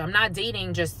marriage. I'm not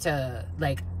dating just to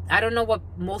like, I don't know what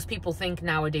most people think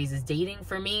nowadays is dating.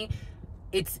 For me,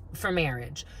 it's for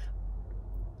marriage.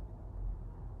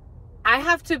 I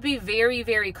have to be very,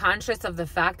 very conscious of the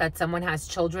fact that someone has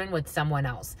children with someone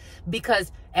else.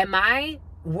 Because am I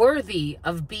worthy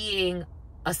of being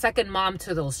a second mom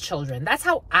to those children? That's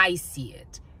how I see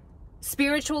it.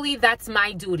 Spiritually, that's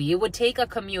my duty. It would take a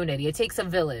community. It takes a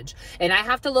village. And I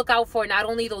have to look out for not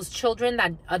only those children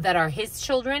that are his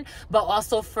children, but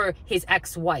also for his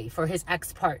ex-wife or his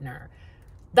ex-partner.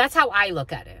 That's how I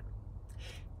look at it.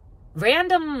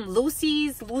 Random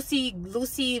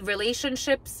loosey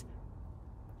relationships,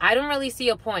 I don't really see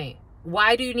a point.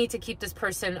 Why do you need to keep this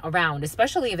person around?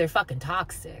 Especially if they're fucking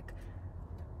toxic.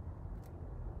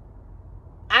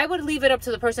 I would leave it up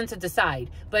to the person to decide.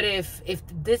 But if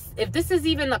this is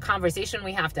even the conversation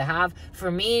we have to have, for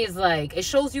me, is like, it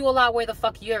shows you a lot where the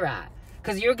fuck you're at.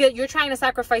 Because you're trying to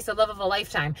sacrifice the love of a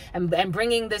lifetime and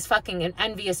bringing this fucking an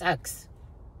envious ex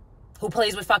who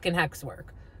plays with fucking hex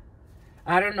work.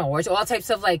 I don't know. Or it's all types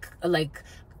of like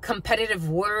competitive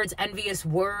words, envious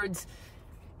words,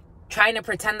 trying to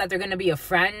pretend that they're going to be a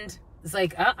friend. It's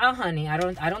like, honey, I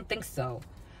don't think so.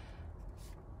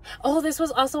 Oh, this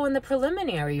was also in the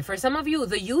preliminary. For some of you,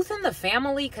 the youth in the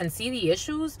family can see the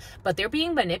issues, but they're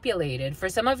being manipulated. For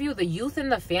some of you, the youth in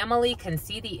the family can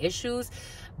see the issues,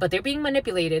 but they're being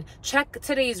manipulated. Check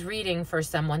today's reading for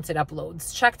some once it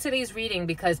uploads. Check today's reading,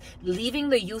 because leaving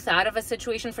the youth out of a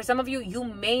situation, for some of you, you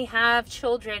may have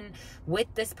children with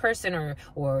this person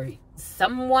or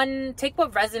someone. Take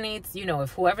what resonates, you know,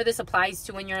 if whoever this applies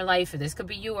to in your life, this could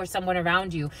be you or someone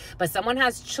around you, but someone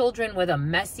has children with a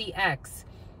messy ex.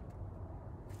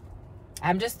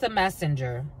 I'm just the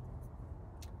messenger.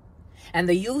 And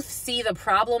the youth see the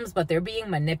problems, but they're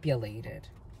being manipulated.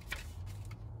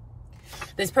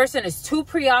 This person is too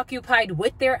preoccupied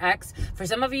with their ex. For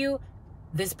some of you,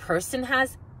 this person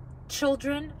has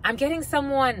children. I'm getting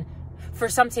someone, for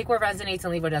some, take what resonates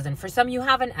and leave what doesn't. For some, you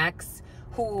have an ex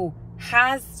who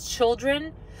has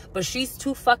children, but she's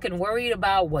too fucking worried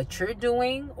about what you're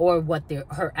doing or what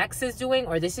her ex is doing.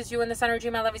 Or this is you in this energy,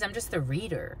 my lovies. I'm just the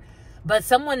reader. But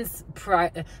someone's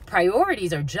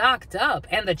priorities are jacked up,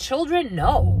 and the children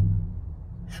know.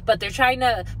 But they're trying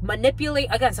to manipulate.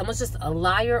 Again, someone's just a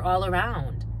liar all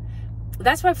around.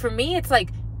 That's why for me, it's like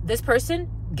this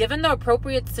person, given the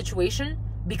appropriate situation,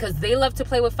 because they love to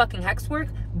play with fucking hex work,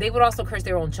 they would also curse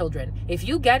their own children. If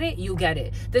you get it, you get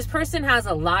it. This person has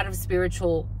a lot of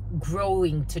spiritual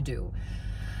growing to do.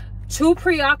 Too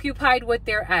preoccupied with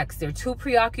their ex. They're too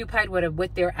preoccupied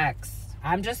with their ex.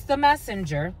 I'm just the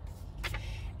messenger.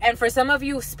 And for some of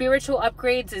you, spiritual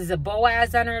upgrades is a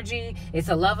Boaz energy. It's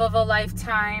a love of a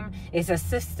lifetime. It's a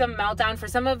system meltdown. For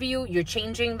some of you, you're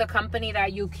changing the company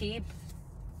that you keep.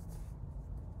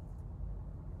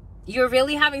 You're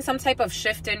really having some type of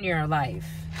shift in your life.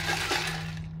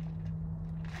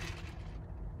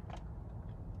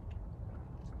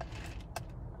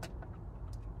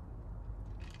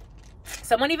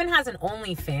 Someone even has an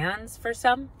OnlyFans for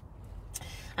some.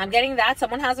 I'm getting that.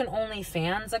 Someone has an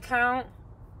OnlyFans account.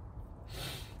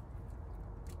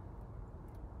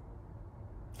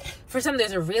 For some,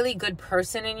 there's a really good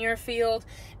person in your field,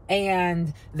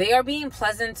 and they are being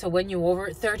pleasant to win you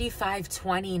over.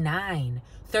 3529.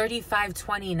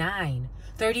 3529.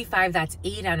 35, that's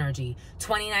 8 energy.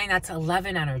 29, that's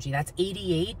 11 energy. That's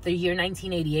 88. The year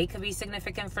 1988 could be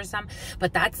significant for some.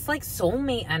 But that's like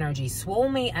soulmate energy,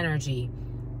 soulmate energy.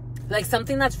 Like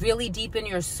something that's really deep in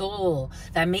your soul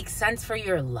that makes sense for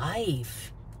your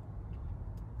life.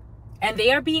 And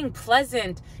they are being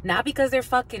pleasant, not because they're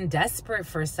fucking desperate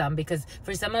for some. Because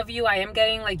for some of you, I am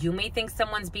getting like, you may think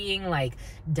someone's being like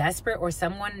desperate, or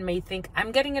someone may think,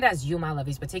 I'm getting it as you, my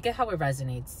lovies, but take it how it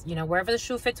resonates. You know, wherever the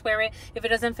shoe fits, wear it. If it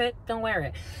doesn't fit, don't wear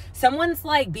it. Someone's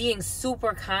like being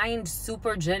super kind,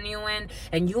 super genuine,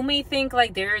 and you may think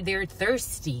like they're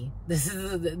thirsty. This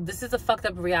is a fucked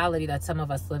up reality that some of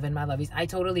us live in, my lovies. I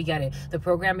totally get it. The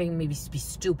programming may be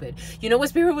stupid. You know what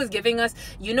Spirit was giving us?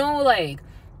 You know, like,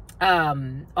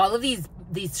 all of these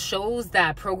shows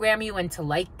that program you into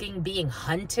liking being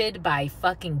hunted by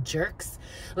fucking jerks.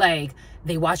 Like,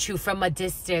 they watch you from a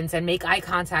distance and make eye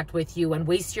contact with you and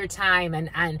waste your time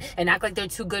and act like they're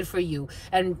too good for you.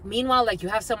 And meanwhile, like, you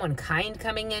have someone kind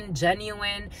coming in,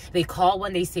 genuine. They call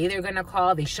when they say they're gonna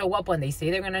call. They show up when they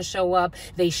say they're gonna show up.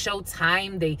 They show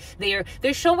time.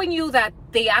 They're showing you that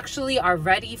they actually are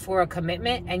ready for a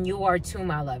commitment, and you are too,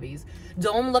 my lovies.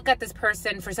 Don't look at this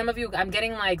person. For some of you, I'm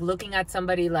getting like looking at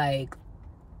somebody like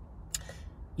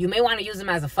you may want to use them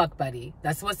as a fuck buddy.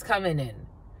 That's what's coming in.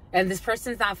 And this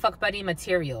person's not fuck buddy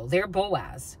material. They're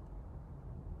Boaz.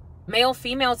 Male,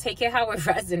 female, take it how it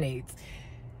resonates.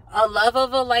 A love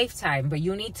of a lifetime, but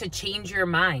you need to change your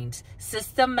mind.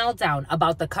 System meltdown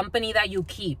about the company that you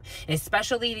keep,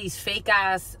 especially these fake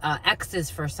ass exes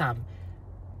for some.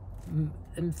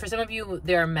 For some of you,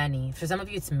 there are many. For some of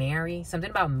you, it's Mary. Something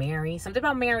about Mary. Something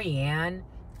about Marianne.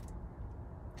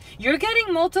 You're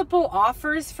getting multiple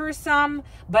offers for some,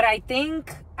 but I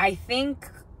think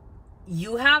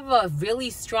you have a really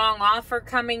strong offer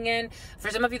coming in. For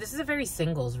some of you, this is a very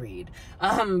singles read.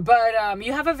 But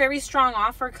you have a very strong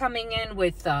offer coming in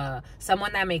with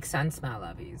someone that makes sense, my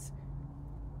lovies.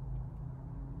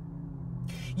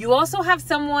 You also have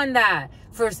someone that,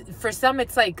 for some,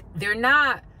 it's like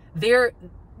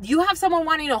you have someone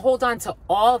wanting to hold on to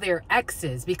all their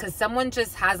exes because someone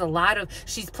just has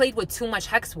she's played with too much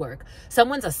hex work.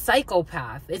 Someone's a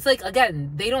psychopath. It's like,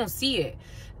 again, they don't see it.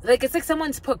 Like, it's like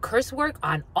someone's put curse work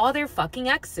on all their fucking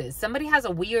exes. Somebody has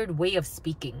a weird way of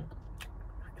speaking.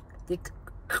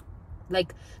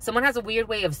 Like, someone has a weird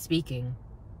way of speaking.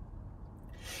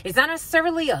 It's not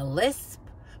necessarily a lisp,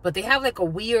 but they have like a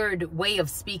weird way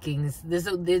of speaking. There's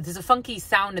a funky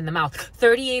sound in the mouth.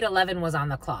 3811 was on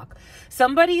the clock.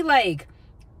 Somebody like,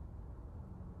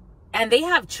 and they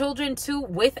have children too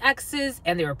with exes,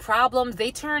 and there are problems.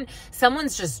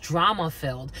 Someone's just drama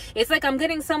filled. It's like I'm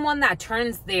getting someone that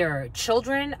turns their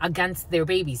children against their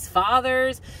baby's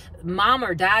fathers. Mom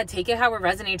or dad, take it how it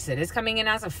resonates. It is coming in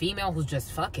as a female who's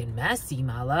just fucking messy,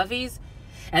 my lovies.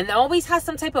 And it always has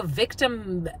some type of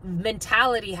victim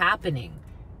mentality happening,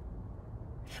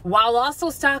 while also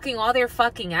stalking all their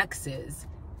fucking exes.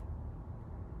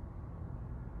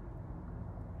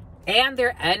 And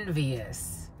they're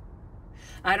envious.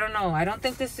 I don't know. I don't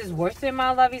think this is worth it,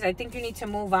 my lovies. I think you need to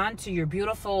move on to your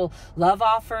beautiful love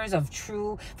offers of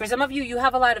true. For some of you, you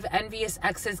have a lot of envious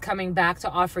exes coming back to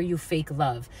offer you fake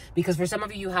love. Because for some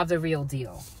of you, you have the real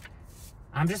deal.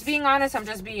 I'm just being honest. I'm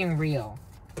just being real.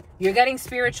 You're getting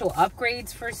spiritual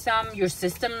upgrades for some. Your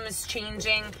system is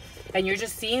changing. And you're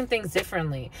just seeing things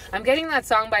differently. I'm getting that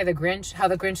song by The Grinch, How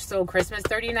the Grinch Stole Christmas,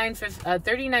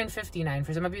 3959.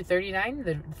 For some of you,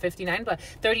 59, but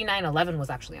 3911 was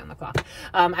actually on the clock.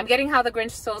 I'm getting How the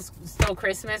Grinch Stole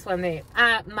Christmas when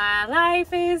my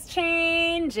life is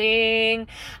changing.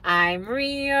 I'm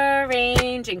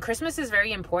rearranging. Christmas is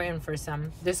very important for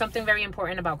some. There's something very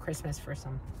important about Christmas for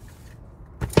some.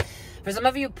 For some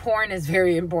of you, porn is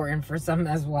very important for some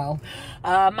as well.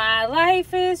 My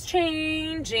life is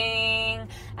changing.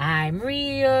 I'm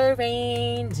rearranging.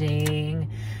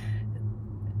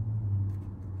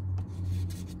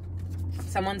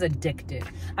 Someone's addicted.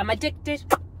 I'm addicted,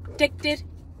 addicted,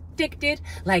 addicted.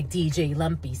 Like DJ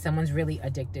Lumpy. Someone's really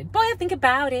addicted. Boy, I think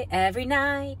about it every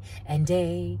night and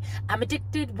day. I'm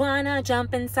addicted, wanna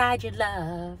jump inside your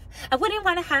love. I wouldn't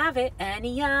wanna have it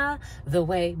any other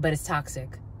way, but it's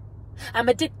toxic. I'm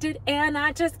addicted and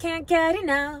I just can't get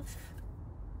enough.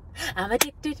 I'm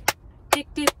addicted,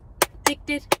 addicted,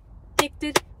 addicted,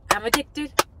 addicted. I'm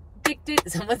addicted,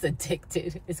 addicted. Someone's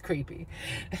addicted. It's creepy,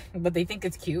 but they think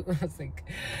it's cute. It's like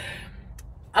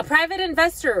a private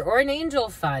investor or an angel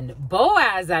fund.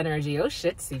 Boaz energy. Oh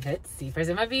shit, see. For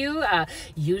some of you,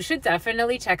 you should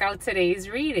definitely check out today's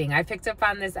reading. I picked up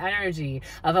on this energy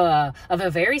of a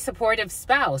very supportive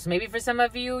spouse. Maybe for some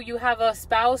of you, you have a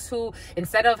spouse who,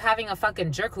 instead of having a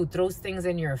fucking jerk who throws things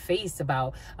in your face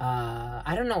about,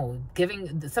 I don't know,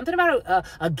 giving something about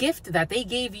a gift that they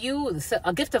gave you,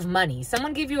 a gift of money.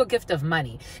 Someone gave you a gift of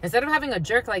money. Instead of having a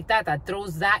jerk like that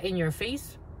throws that in your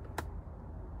face,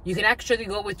 you can actually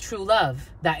go with true love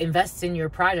that invests in your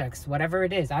projects, whatever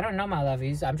it is. I don't know, my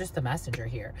lovies. I'm just the messenger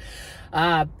here.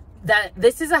 That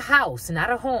this is a house,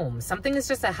 not a home. Something is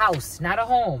just a house, not a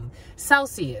home.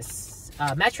 Celsius.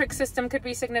 Metric system could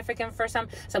be significant for some.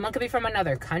 Someone could be from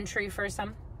another country for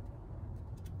some.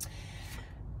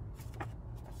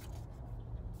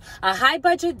 A high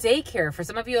budget daycare. For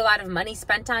some of you, a lot of money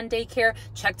spent on daycare.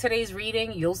 Check today's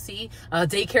reading. You'll see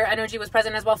daycare energy was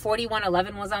present as well.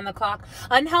 4111 was on the clock.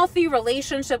 Unhealthy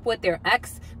relationship with their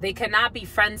ex. They cannot be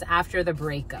friends after the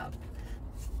breakup.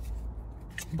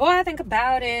 Boy, I think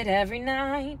about it every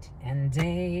night and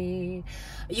day.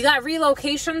 You got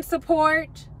relocation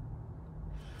support.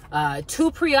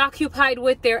 Too preoccupied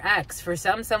with their ex. For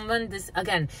someone, this,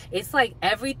 again, it's like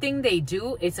everything they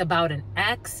do, it's about an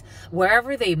ex.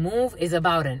 Wherever they move is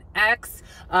about an ex.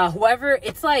 Whoever,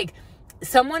 it's like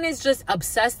someone is just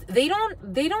obsessed. They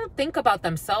don't think about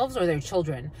themselves or their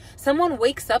children. Someone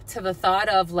wakes up to the thought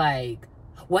of like,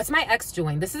 what's my ex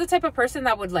doing? This is the type of person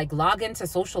that would like log into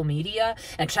social media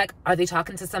and check, are they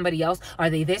talking to somebody else? Are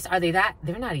they this? Are they that?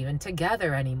 They're not even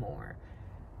together anymore.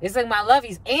 It's like, my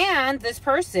lovies, and this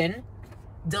person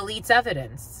deletes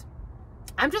evidence.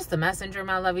 I'm just the messenger,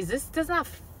 my lovies. This does not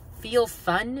feel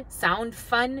fun, sound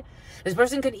fun. This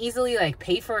person could easily like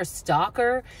pay for a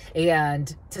stalker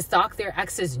and to stalk their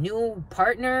ex's new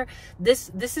partner. This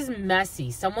is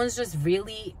messy. Someone's just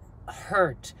really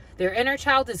hurt. Their inner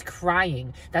child is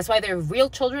crying. That's why their real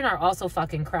children are also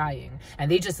fucking crying, and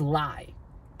they just lie.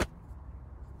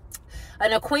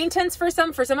 An acquaintance for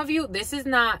some of you, this is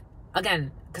not,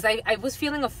 again, because I was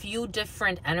feeling a few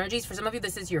different energies. For some of you,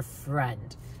 this is your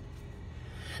friend.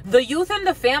 The youth and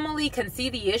the family can see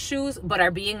the issues, but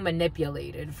are being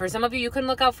manipulated. For some of you, you can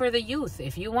look out for the youth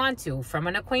if you want to. From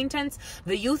an acquaintance,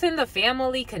 the youth and the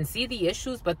family can see the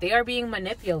issues, but they are being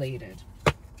manipulated.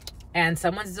 And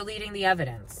someone's deleting the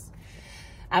evidence.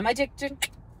 I'm addicted.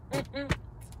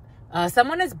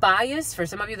 Someone is biased. For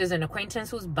some of you, there's an acquaintance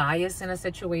who's biased in a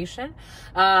situation.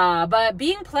 But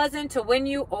being pleasant to win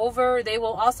you over, they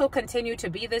will also continue to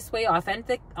be this way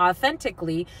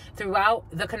authentically throughout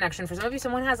the connection. For some of you,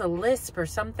 someone has a lisp or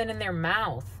something in their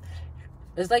mouth.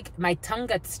 It's like my tongue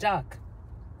gets stuck.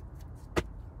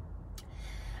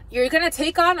 You're going to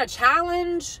take on a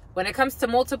challenge when it comes to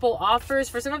multiple offers.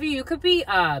 For some of you, you could be...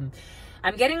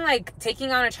 I'm getting like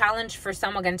taking on a challenge for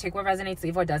some, again, take what resonates,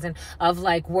 leave what doesn't, of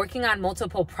like working on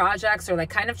multiple projects or like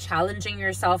kind of challenging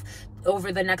yourself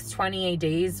over the next 28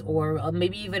 days or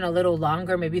maybe even a little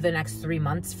longer, maybe the next 3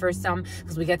 months for some,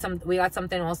 because we got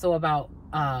something also about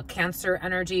Cancer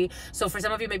energy. So for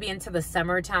some of you, maybe into the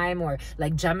summertime or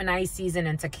like Gemini season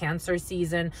into Cancer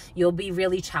season, you'll be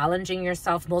really challenging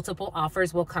yourself. Multiple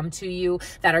offers will come to you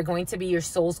that are going to be your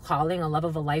soul's calling, a love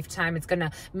of a lifetime. It's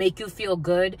gonna make you feel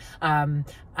good.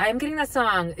 I'm getting that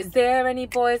song. Is there any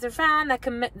boys around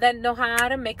that know how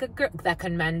to make a girl, that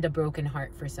can mend a broken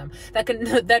heart? For some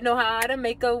that know how to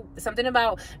make something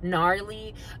about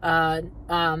gnarly, something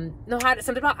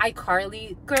about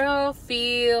iCarly, girl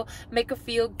make her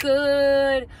feel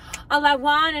good. All I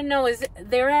want to know is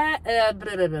they're at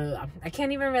blah, blah, blah. I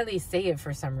can't even really say it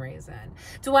for some reason.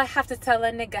 Do I have to tell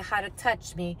a nigga how to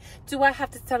touch me? Do I have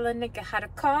to tell a nigga how to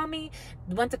call me?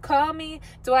 Want to call me?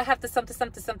 Do I have to something?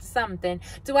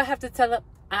 Do I have to tell her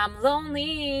I'm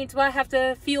lonely? Do I have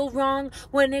to feel wrong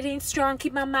when it ain't strong?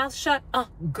 Keep my mouth shut?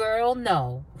 Girl,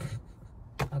 no.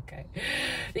 Okay.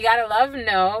 You got a love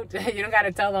note. You don't got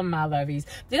to tell them, my lovies.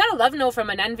 You got a love note from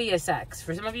an envious ex.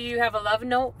 For some of you, you have a love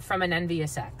note from an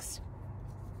envious ex.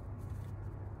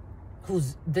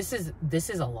 this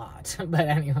is a lot. But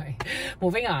anyway,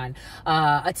 moving on.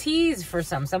 A tease for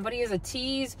somebody is a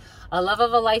tease, a love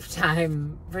of a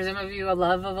lifetime. For some of you, a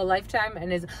love of a lifetime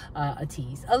and is a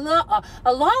tease. A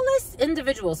lawless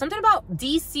individual, something about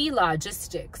DC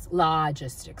logistics.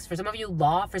 For some of you,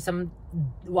 law. For some,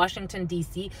 Washington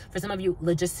DC. For some of you,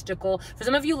 logistical. For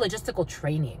some of you, logistical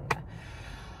training.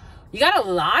 You got a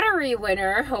lottery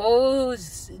winner. Oh,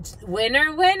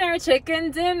 winner,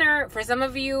 chicken dinner. For some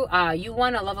of you, you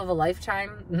won a love of a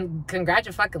lifetime.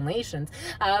 Congratulations.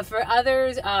 For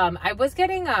others, I was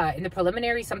getting in the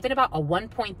preliminary something about a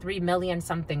 1.3 million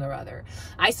something or other.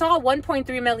 I saw a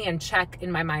 1.3 million check in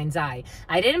my mind's eye.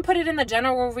 I didn't put it in the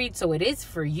general read, so it is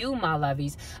for you, my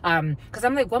lovies. Because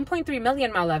I'm like, 1.3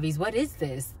 million, my lovies. What is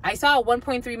this? I saw a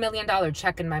 $1.3 million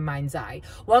check in my mind's eye.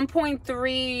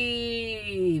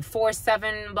 1.347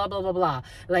 blah blah blah blah,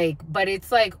 like, but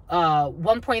it's like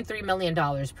 1.3 million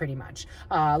dollars pretty much.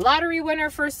 Lottery winner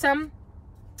for some,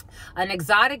 an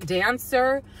exotic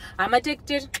dancer. I'm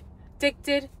addicted like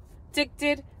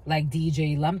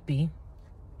DJ Lumpy,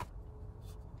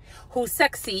 who's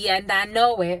sexy and I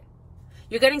know it.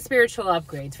 You're getting spiritual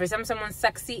upgrades. For someone's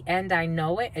sexy and I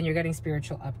know it, and you're getting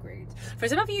spiritual upgrades. For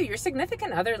some of you, your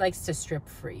significant other likes to strip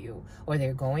for you, or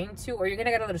they're going to, or you're going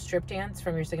to get a little strip dance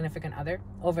from your significant other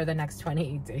over the next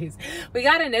 28 days. We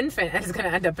got an infant, and it's going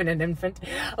to end up in an infant.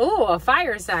 Oh, a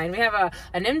fire sign. We have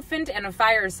an infant and a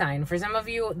fire sign. For some of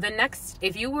you, the next,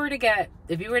 if you were to get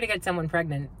someone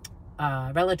pregnant,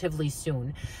 relatively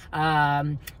soon,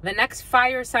 the next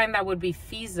fire sign that would be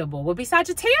feasible would be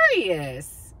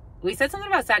Sagittarius. We said something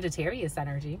about Sagittarius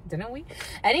energy, didn't we?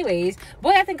 Anyways,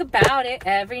 boy, I think about it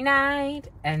every night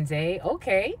and day.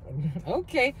 Okay.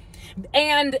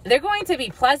 And they're going to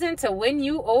be pleasant to win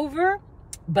you over,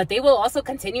 but they will also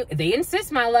continue. They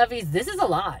insist, my lovies. This is a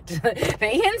lot.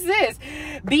 They insist.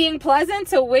 Being pleasant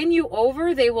to win you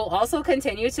over, they will also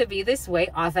continue to be this way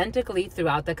authentically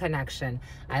throughout the connection.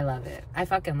 I love it. I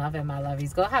fucking love it, my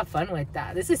lovies. Go have fun with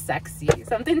that. This is sexy.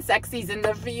 Something sexy's in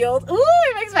the field. Ooh,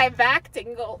 it makes my back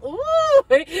tingle. Ooh.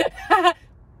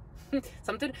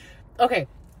 Something. Okay.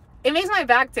 It makes my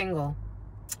back tingle.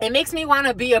 It makes me want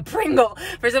to be a Pringle.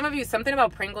 For some of you, something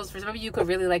about Pringles. For some of you, you could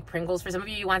really like Pringles. For some of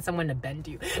you, you want someone to bend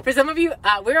you. For some of you,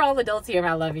 we're all adults here, my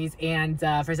lovies. And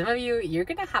for some of you, you're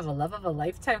going to have a love of a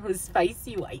lifetime who's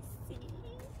spicy whitey.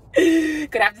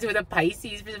 Could have to do with a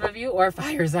Pisces for some of you, or a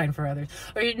fire sign for others.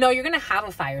 Or no, you're going to have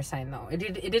a fire sign, though.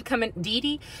 It did come in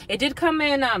Dee. It did come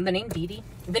in the name Dee.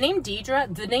 The name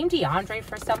Deidre. The name DeAndre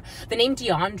for some. The name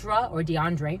Deandra or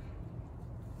DeAndre,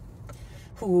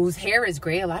 whose hair is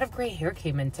gray. A lot of gray hair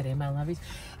came in today, my lovies.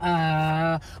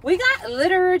 We got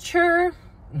literature.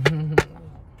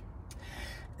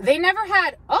 They never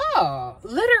had,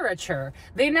 literature.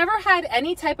 They never had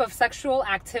any type of sexual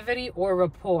activity or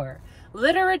rapport.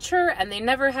 Literature, and they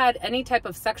never had any type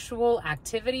of sexual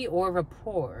activity or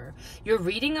rapport. You're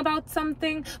reading about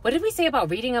something. What did we say about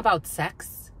reading about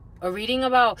sex? Or reading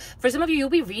about, for some of you, you'll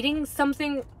be reading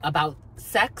something about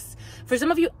sex. For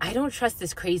some of you, I don't trust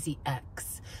this crazy ex.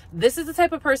 This is the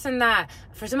type of person that,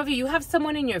 for some of you, you have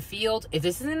someone in your field. If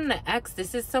this isn't an ex,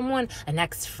 this is someone, an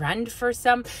ex-friend for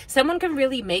some. Someone can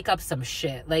really make up some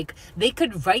shit. Like, they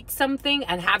could write something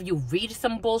and have you read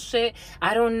some bullshit.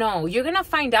 I don't know. You're going to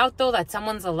find out, though, that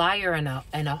someone's a liar and a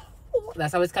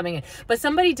that's how it's coming in. But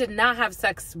somebody did not have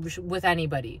sex with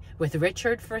anybody. With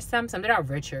Richard for something about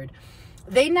Richard.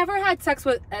 They never had sex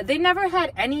with, they never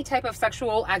had any type of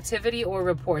sexual activity or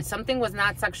rapport. Something was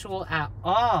not sexual at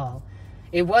all.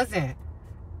 It wasn't.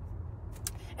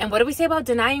 And what do we say about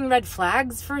denying red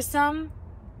flags for some?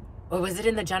 Or was it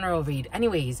in the general read?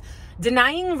 Anyways,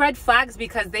 denying red flags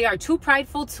because they are too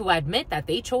prideful to admit that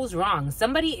they chose wrong.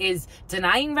 Somebody is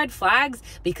denying red flags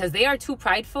because they are too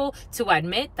prideful to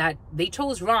admit that they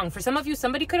chose wrong. For some of you,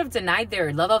 somebody could have denied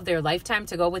their love of their lifetime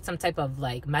to go with some type of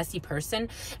like messy person.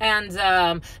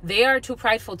 And they are too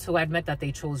prideful to admit that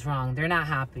they chose wrong. They're not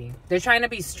happy. They're trying to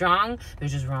be strong. They're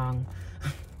just wrong.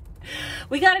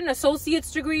 We got an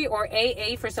associate's degree or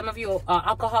AA for some of you,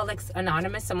 Alcoholics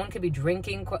Anonymous. Someone could be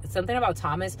drinking, something about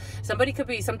Thomas. Somebody could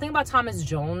be something about Thomas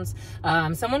Jones.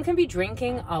 Someone can be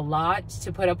drinking a lot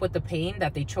to put up with the pain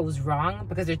that they chose wrong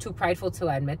because they're too prideful to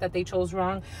admit that they chose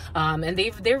wrong. And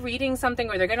they're reading something,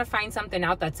 or they're going to find something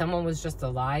out that someone was just a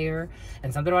liar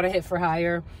and something about a hit for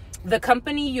hire. The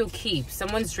company you keep.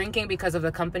 Someone's drinking because of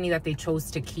the company that they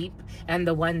chose to keep and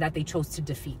the one that they chose to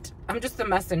defeat. I'm just a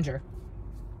messenger.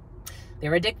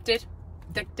 They're addicted.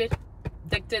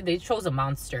 They chose a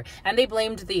monster. And they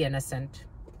blamed the innocent.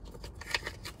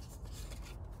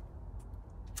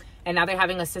 And now they're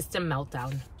having a system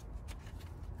meltdown.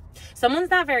 Someone's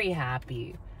not very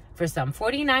happy. for some.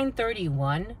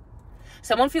 4931.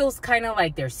 Someone feels kind of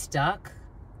like they're stuck.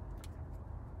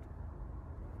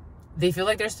 They feel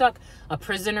like they're stuck. A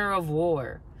prisoner of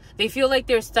war. They feel like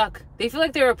they're stuck. They feel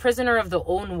like they're a prisoner of their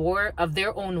own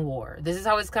war. This is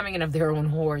how it's coming in, of their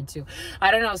own war too. I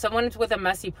don't know. Someone's with a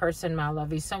messy person, my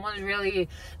lovey. Someone's really,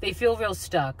 they feel real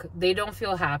stuck. They don't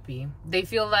feel happy. They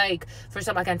feel like, for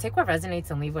some, I can take what resonates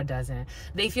and leave what doesn't.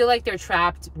 They feel like they're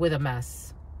trapped with a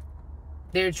mess.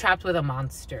 They're trapped with a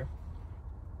monster.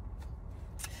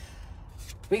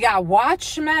 We got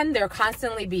watchmen. They're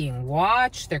constantly being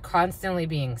watched. They're constantly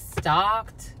being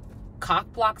stalked.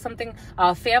 Cock block something.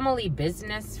 Family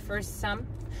business for some.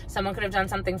 Someone could have done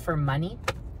something for money.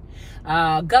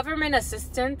 Government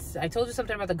assistance. I told you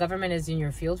something about the government is in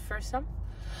your field for some.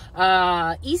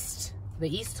 The East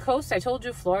Coast. I told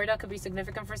you Florida could be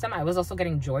significant for some. I was also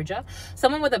getting Georgia.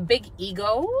 Someone with a big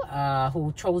ego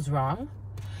who chose wrong.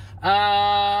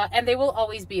 And they will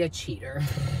always be a cheater.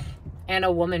 And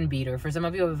a woman beater. For some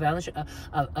of you,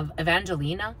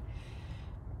 Evangelina.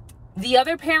 The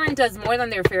other parent does more than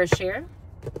their fair share.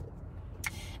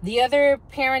 The other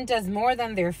parent does more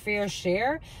than their fair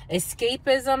share.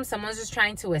 Escapism. Someone's just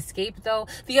trying to escape, though.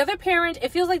 The other parent,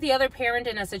 it feels like the other parent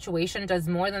in a situation does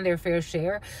more than their fair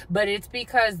share. But it's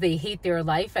because they hate their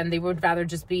life and they would rather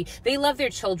just be... They love their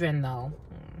children, though.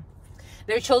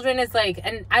 Their children is like,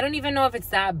 and I don't even know if it's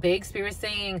that big. Spirit's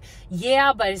saying,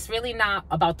 yeah, but it's really not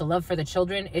about the love for the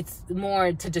children. It's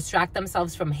more to distract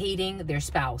themselves from hating their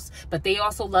spouse. But they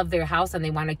also love their house and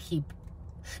they want to keep,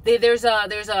 there's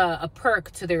a perk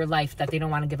to their life that they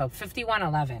don't want to give up.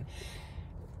 5111.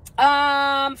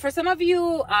 For some of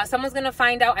you, someone's going to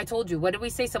find out. I told you, what did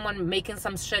we say? Someone making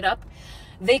some shit up.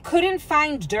 They couldn't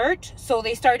find dirt, so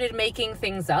they started making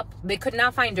things up. They could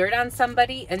not find dirt on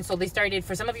somebody, and so they started,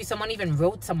 for some of you, someone even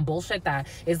wrote some bullshit that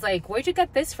is like, where'd you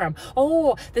get this from?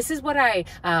 Oh, this is what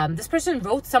this person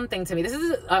wrote something to me. This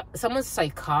is, someone's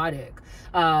psychotic.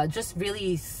 Just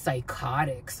really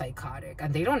psychotic.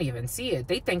 And they don't even see it.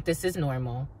 They think this is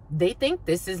normal. They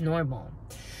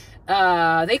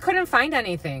couldn't find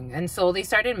anything, and so they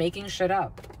started making shit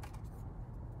up.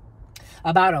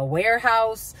 About a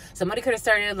warehouse. Somebody could have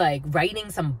started like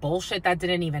writing some bullshit that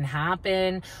didn't even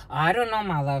happen. I don't know,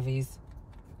 my lovies.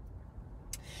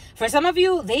 For some of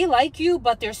you, they like you,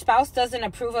 but their spouse doesn't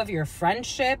approve of your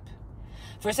friendship.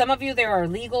 For some of you, there are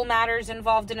legal matters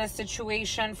involved in a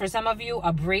situation. For some of you,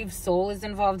 a brave soul is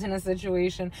involved in a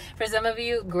situation. For some of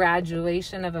you,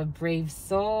 graduation of a brave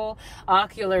soul.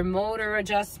 Ocular motor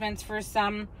adjustments for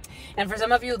some. And for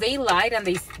some of you, they lied and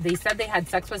they said they had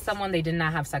sex with someone they did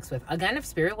not have sex with. Again, if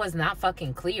spirit was not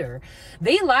fucking clear,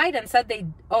 they lied and said the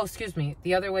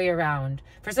other way around.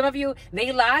 For some of you,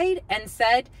 they lied and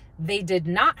said they did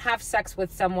not have sex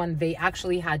with someone they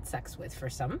actually had sex with,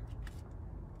 for some.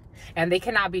 And they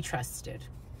cannot be trusted.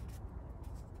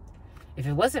 If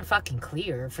it wasn't fucking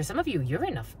clear, for some of you, you're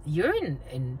in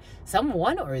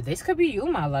someone, or this could be you,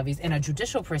 my lovies, in a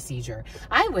judicial procedure.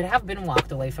 I would have been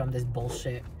walked away from this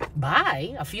bullshit.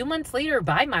 Bye. A few months later,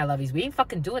 bye, my lovies. We ain't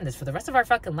fucking doing this for the rest of our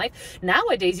fucking life.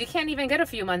 Nowadays, you can't even get a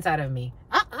few months out of me.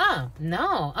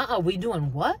 No. We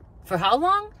doing what? For how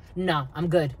long? No, I'm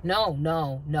good.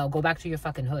 No. Go back to your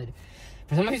fucking hood.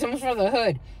 For some of you, someone's from the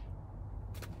hood.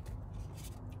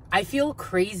 I feel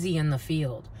crazy in the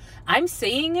field. I'm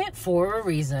saying it for a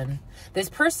reason. This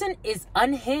person is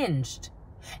unhinged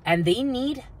and they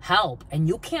need help, and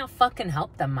you can't fucking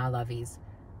help them, my lovies.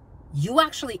 You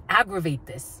actually aggravate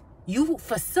this. You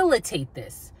facilitate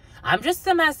this. I'm just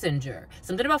the messenger.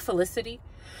 Something about Felicity.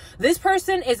 This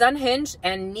person is unhinged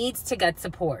and needs to get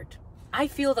support. I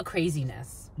feel the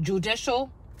craziness.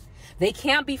 Judicial. They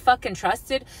can't be fucking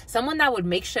trusted. Someone that would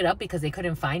make shit up because they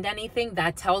couldn't find anything,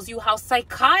 that tells you how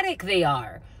psychotic they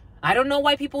are. I don't know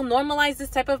why people normalize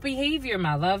this type of behavior,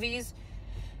 my lovies.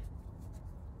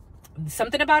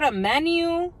 Something about a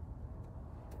menu.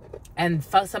 And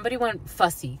somebody went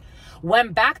fussy.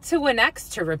 Went back to an ex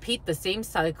to repeat the same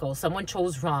cycle. Someone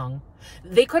chose wrong.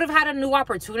 They could have had a new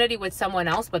opportunity with someone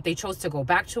else, but they chose to go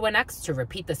back to an ex to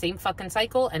repeat the same fucking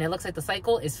cycle. And it looks like the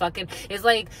cycle is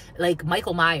like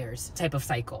Michael Myers type of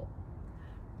cycle.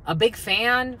 A big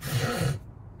fan.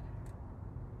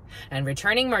 And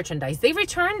returning merchandise. They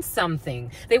returned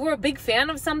something. They were a big fan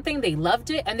of something. They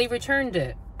loved it and they returned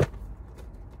it.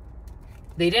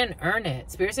 They didn't earn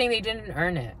it. Spirit's saying they didn't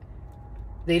earn it.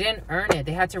 They didn't earn it.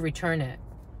 They had to return it.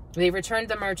 They returned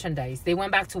the merchandise. They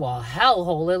went back to a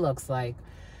hellhole, it looks like.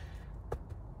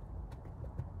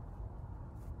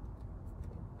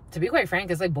 To be quite frank,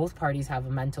 it's like both parties have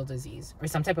a mental disease or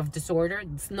some type of disorder.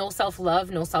 It's no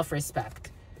self-love, no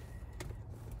self-respect.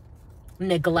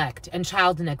 Neglect and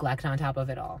child neglect on top of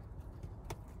it all.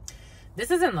 This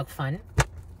doesn't look fun.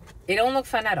 It don't look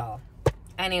fun at all.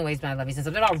 Anyways, my lovies, and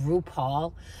something about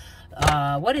RuPaul.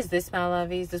 What is this, my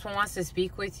lovies? This one wants to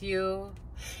speak with you.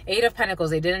 8 of Pentacles.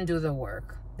 They didn't do the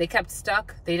work. They kept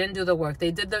stuck. They didn't do the work.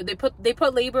 They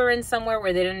put labor in somewhere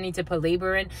where they didn't need to put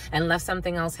labor in, and left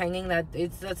something else hanging.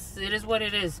 It is what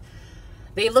it is.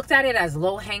 They looked at it as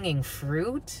low-hanging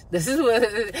fruit. This is what,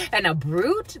 and a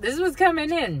brute. This is what's coming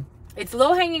in. It's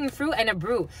low-hanging fruit and a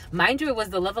brute. Mind you, it was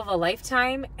the love of a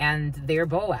lifetime and their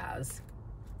Boaz.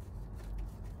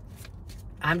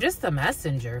 I'm just the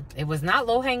messenger. It was not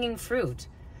low-hanging fruit.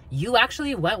 You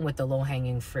actually went with the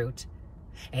low-hanging fruit.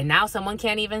 And now someone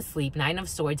can't even sleep. 9 of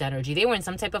Swords energy. They were in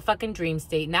some type of fucking dream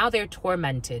state. Now they're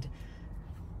tormented.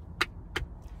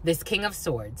 This King of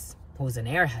Swords, who's an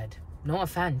airhead. No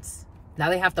offense. Now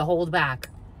they have to hold back.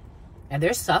 And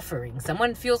they're suffering.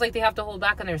 Someone feels like they have to hold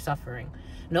back and they're suffering.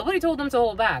 Nobody told them to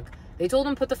hold back. They told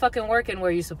them put the fucking work in where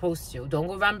you're supposed to. Don't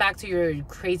go run back to your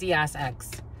crazy ass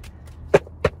ex.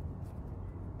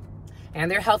 And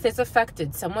their health is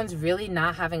affected. Someone's really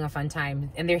not having a fun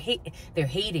time. And they're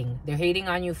hating. They're hating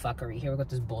on you, fuckery. Here we go with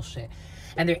this bullshit.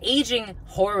 And they're aging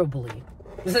horribly.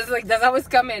 This is like, that's how it's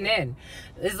coming in.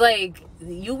 It's like,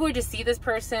 you were to see this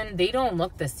person, they don't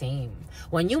look the same.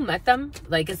 When you met them,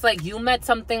 like, it's like you met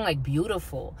something like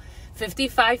beautiful.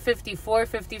 55, 54,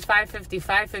 55,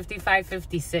 55, 55,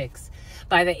 56.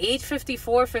 By the age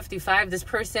 54, 55, this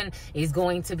person is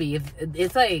going to be,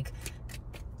 it's like,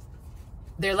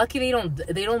 they're lucky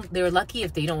they're lucky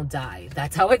if they don't die.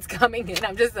 That's how it's coming in.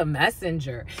 I'm just a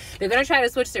messenger. They're going to try to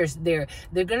switch they're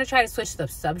going to try to switch the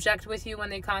subject with you when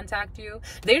they contact you.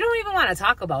 They don't even want to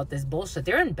talk about this bullshit.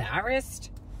 They're embarrassed.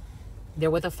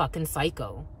 They're with a fucking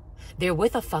psycho. They're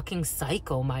with a fucking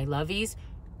psycho, my lovies.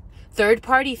 Third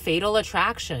party fatal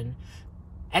attraction.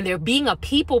 And they're being a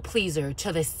people pleaser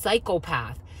to this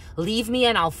psychopath. Leave me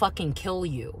and I'll fucking kill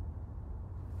you.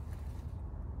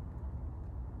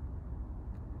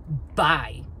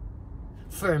 Bye.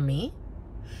 For me,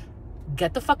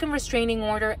 get the fucking restraining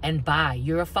order and bye.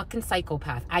 You're a fucking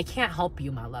psychopath. I can't help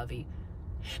you, my lovey.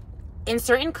 In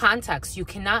certain contexts, you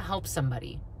cannot help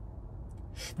somebody.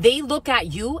 They look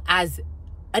at you as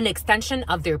an extension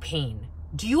of their pain.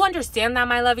 Do you understand that,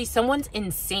 my lovey? Someone's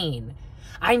insane.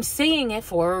 I'm saying it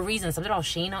for a reason. Something about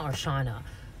Shayna or Shauna.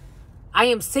 I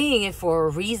am saying it for a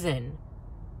reason.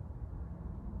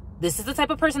 This is the type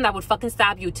of person that would fucking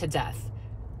stab you to death.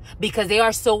 Because they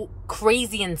are so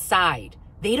crazy inside.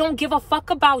 They don't give a fuck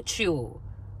about you.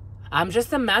 I'm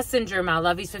just a messenger, my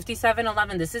lovies.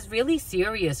 5711. This is really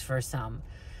serious for some.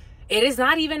 It is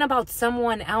not even about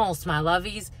someone else, my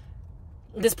lovies.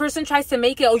 This person tries to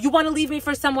make it, oh, you want to leave me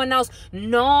for someone else?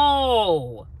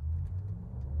 No.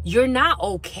 You're not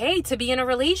okay to be in a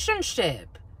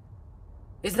relationship.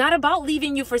 It's not about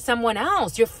leaving you for someone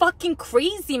else. You're fucking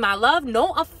crazy, my love.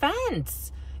 No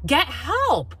offense. Get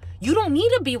help. You don't need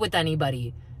to be with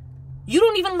anybody. You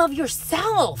don't even love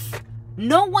yourself.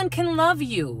 No one can love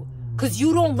you because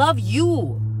you don't love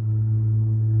you.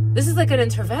 This is like an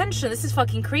intervention. This is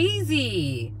fucking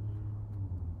crazy.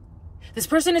 This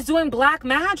person is doing black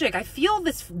magic. I feel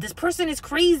this person is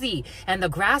crazy. And the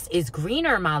grass is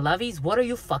greener, my lovies. What are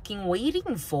you fucking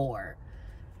waiting for?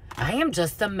 I am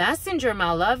just a messenger,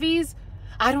 my lovies.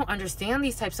 I don't understand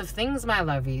these types of things, my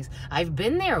lovies. I've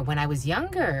been there when I was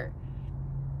younger.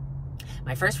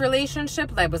 My first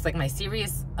relationship, that was like my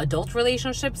serious adult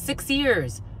relationship, 6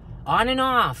 years. On and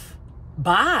off.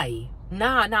 Bye.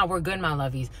 Nah, we're good, my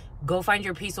lovies. Go find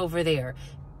your peace over there.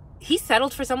 He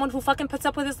settled for someone who fucking puts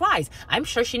up with his lies. I'm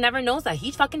sure she never knows that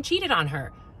he fucking cheated on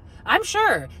her. I'm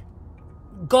sure.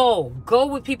 Go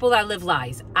with people that live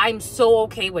lies. I'm so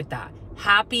okay with that.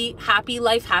 Happy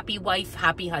life, happy wife,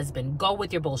 happy husband. Go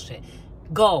with your bullshit.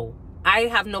 Go. I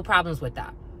have no problems with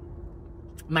that.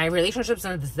 My relationships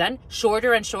since then,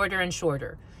 shorter and shorter and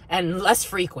shorter. And less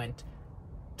frequent.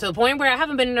 To the point where I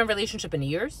haven't been in a relationship in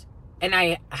years. And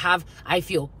I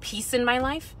feel peace in my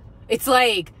life. It's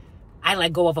like I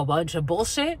let go of a bunch of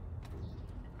bullshit.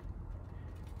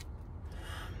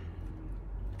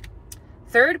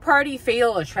 Third party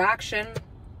fatal attraction.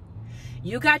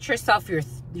 You got yourself your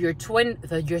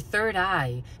third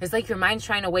eye. It's like your mind's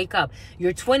trying to wake up.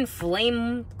 Your twin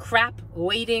flame crap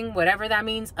waiting, whatever that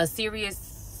means. A serious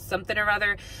something or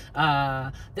other.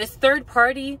 This third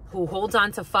party who holds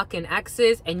on to fucking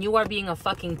exes, and you are being a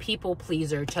fucking people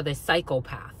pleaser to this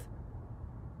psychopath.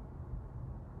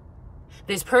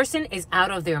 This person is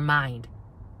out of their mind.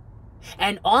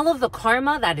 And all of the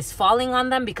karma that is falling on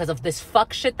them because of this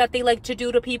fuck shit that they like to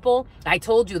do to people. I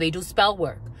told you, they do spell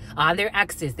work on their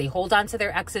exes. They hold on to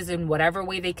their exes in whatever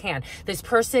way they can. This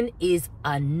person is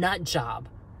a nut job.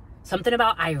 Something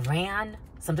about Iran.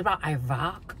 Something about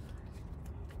Iraq.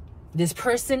 This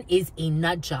person is a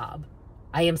nut job.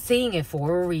 I am saying it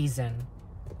for a reason.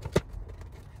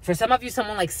 For some of you,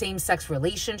 someone like same-sex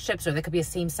relationships, or there could be a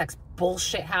same-sex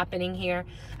bullshit happening here.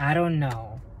 I don't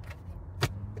know.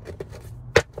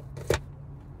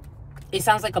 It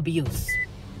sounds like abuse.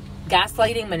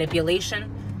 Gaslighting,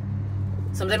 manipulation.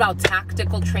 Something about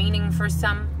tactical training for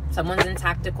some. Someone's in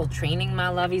tactical training, my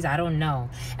lovies. I don't know.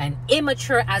 And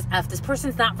immature as F. This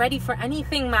person's not ready for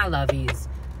anything, my lovies.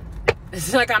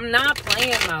 It's like, I'm not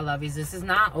playing, my lovies. This is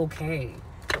not okay.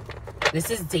 This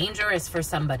is dangerous for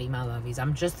somebody, my lovies.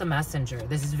 I'm just a messenger.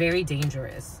 This is very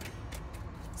dangerous.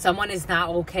 Someone is not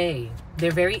okay.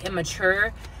 They're very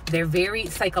immature. They're very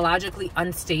psychologically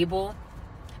unstable.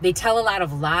 They tell a lot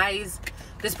of lies.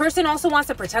 This person also wants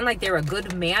to pretend like they're a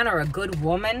good man or a good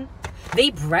woman.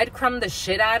 They breadcrumb the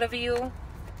shit out of you.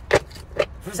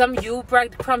 For some, you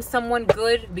breadcrumb someone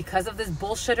good because of this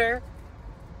bullshitter.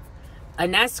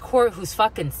 An escort who's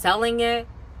fucking selling it.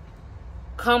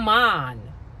 Come on.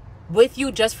 With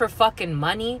you just for fucking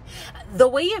money. The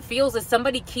way it feels is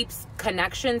somebody keeps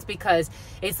connections because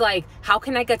it's like, how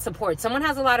can I get support? Someone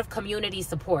has a lot of community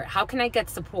support. How can I get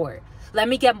support? Let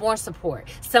me get more support.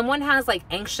 Someone has like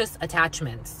anxious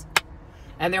attachments.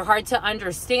 And they're hard to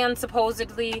understand,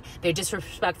 supposedly. They're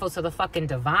disrespectful to the fucking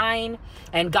divine.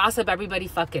 And gossip, everybody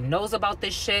fucking knows about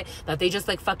this shit. That they just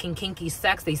like fucking kinky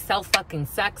sex. They sell fucking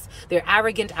sex. They're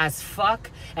arrogant as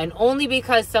fuck. And only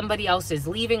because somebody else is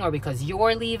leaving or because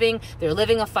you're leaving, they're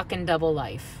living a fucking double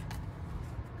life.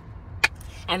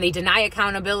 And they deny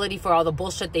accountability for all the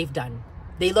bullshit they've done.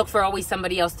 They look for always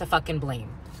somebody else to fucking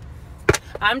blame.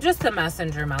 I'm just a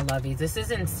messenger, my lovies. This is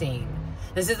insane.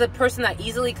 This is a person that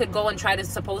easily could go and try to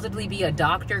supposedly be a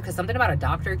doctor, because something about a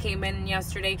doctor came in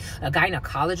yesterday. A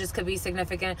gynecologist could be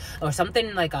significant, or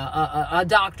something like a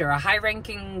doctor, a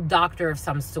high-ranking doctor of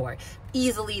some sort.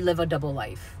 Easily live a double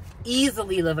life.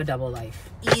 Easily live a double life.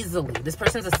 Easily. This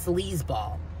person's a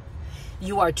sleazeball.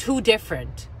 You are too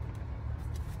different.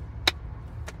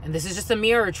 And this is just a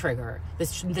mirror trigger.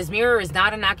 This mirror is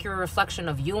not an accurate reflection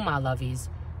of you, my lovies.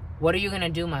 What are you going to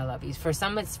do, my lovies? For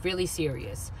some, it's really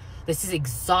serious. This is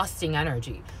exhausting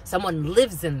energy. Someone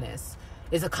lives in this.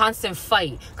 It's a constant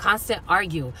fight, constant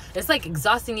argue. It's like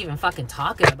exhausting even fucking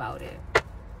talking about it.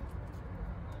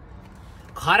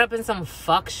 Caught up in some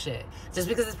fuck shit. Just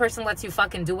because this person lets you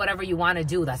fucking do whatever you want to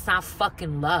do, that's not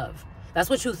fucking love. That's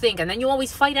what you think. And then you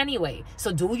always fight anyway.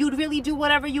 So do you really do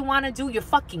whatever you want to do? You're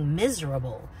fucking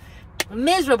miserable.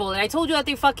 Miserable. And I told you that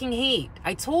they fucking hate.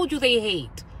 I told you they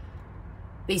hate.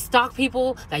 They stalk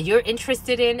people that you're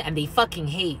interested in and they fucking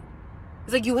hate.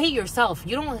 It's like you hate yourself.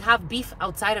 You don't have beef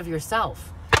outside of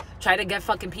yourself. Try to get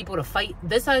fucking people to fight.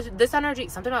 This energy,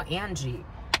 something about Angie.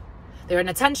 They're an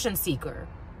attention seeker.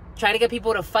 Try to get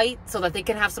people to fight so that they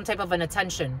can have some type of an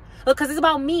attention. Look, because it's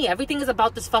about me. Everything is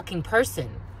about this fucking person.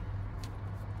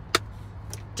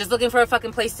 Just looking for a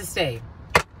fucking place to stay.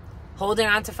 Holding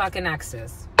on to fucking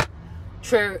exes.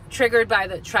 Triggered by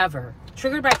Trevor.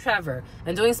 Triggered by Trevor.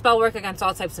 And doing spell work against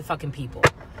all types of fucking people.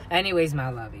 Anyways,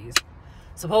 my lovies.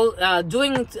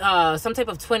 Doing some type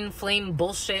of twin flame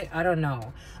bullshit. I don't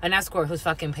know. An escort who's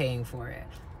fucking paying for it.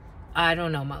 I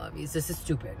don't know, my lovies. This is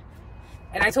stupid.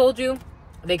 And I told you,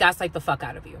 they gaslight the fuck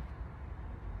out of you.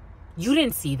 You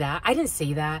didn't see that. I didn't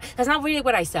say that. That's not really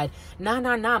what I said. Nah,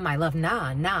 my love.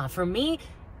 Nah. For me,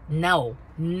 no.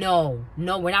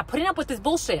 We're not putting up with this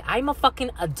bullshit. I'm a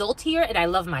fucking adult here and I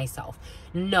love myself.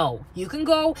 No. You can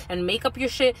go and make up your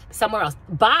shit somewhere else.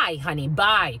 Bye, honey.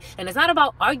 Bye. And it's not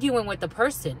about arguing with the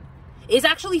person. It's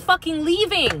actually fucking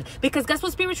leaving. Because guess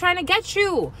what Spirit's trying to get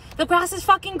you? The grass is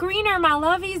fucking greener, my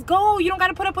lovies. Go. You don't got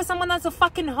to put up with someone that's a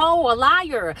fucking hoe, a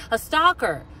liar, a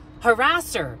stalker,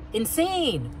 harasser,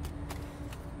 insane.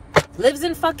 Lives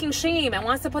in fucking shame and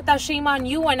wants to put that shame on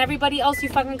you and everybody else you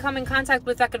fucking come in contact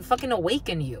with that can fucking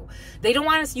awaken you. They don't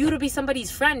want you to be somebody's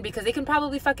friend because they can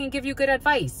probably fucking give you good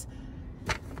advice.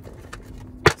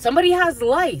 Somebody has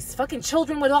lice. Fucking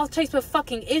children with all types of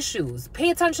fucking issues. Pay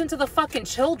attention to the fucking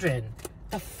children.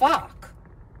 The fuck?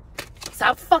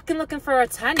 Stop fucking looking for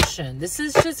attention. This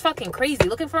is just fucking crazy.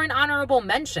 Looking for an honorable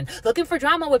mention. Looking for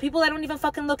drama with people that don't even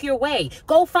fucking look your way.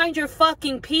 Go find your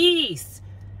fucking peace.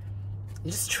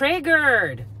 You're just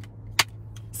triggered.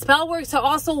 Spell work to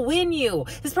also win you.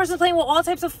 This person's playing with all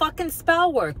types of fucking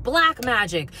spell work. Black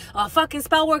magic. Fucking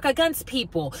spell work against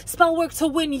people. Spell work to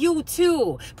win you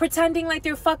too. Pretending like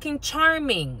they're fucking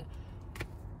charming.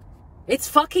 It's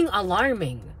fucking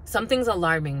alarming. Something's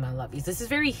alarming, my lovies. This is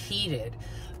very heated.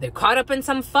 They're caught up in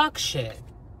some fuck shit.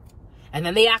 And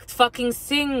then they act fucking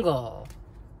single.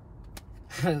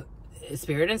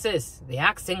 Spirit insists. They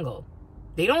act single.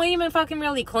 They don't even fucking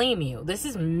really claim you. This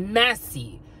is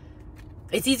messy.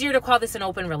 It's easier to call this an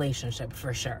open relationship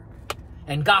for sure.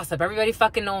 And gossip. Everybody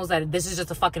fucking knows that this is just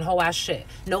a fucking whole ass shit.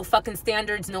 No fucking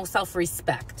standards, no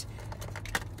self-respect.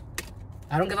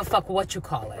 I don't give a fuck what you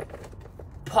call it.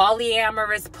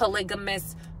 Polyamorous,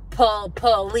 polygamous,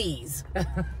 police.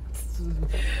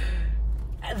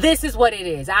 This is what it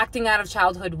is. Acting out of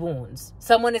childhood wounds.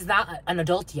 Someone is not an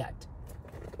adult yet.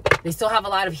 They still have a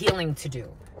lot of healing to do.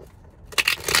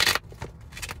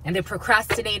 And they're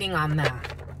procrastinating on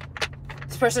that.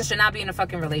 This person should not be in a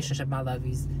fucking relationship, my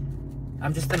lovies.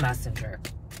 I'm just the messenger.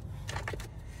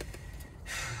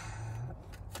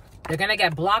 They're going to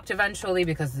get blocked eventually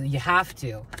because you have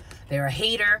to. They're a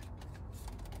hater.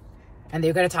 And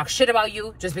they're going to talk shit about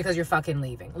you just because you're fucking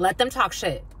leaving. Let them talk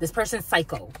shit. This person's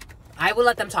psycho. I will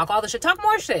let them talk all the shit. Talk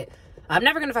more shit. I'm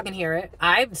never going to fucking hear it.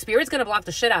 Spirit's going to block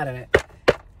the shit out of it.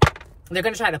 They're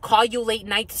going to try to call you late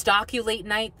night, stalk you late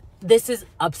night. This is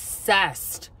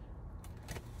obsessed.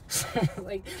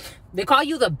 Like, they call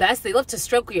you the best. They love to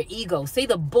stroke your ego. Say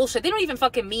the bullshit. They don't even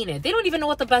fucking mean it. They don't even know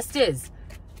what the best is.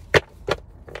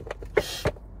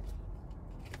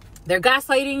 They're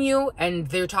gaslighting you and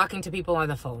they're talking to people on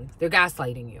the phone. They're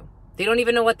gaslighting you. They don't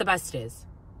even know what the best is.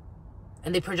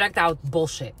 And they project out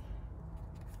bullshit.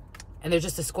 And they're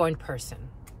just a scorned person.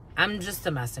 I'm just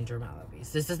a messenger, my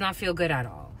lovies. This does not feel good at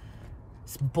all.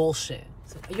 It's bullshit.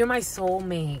 You're my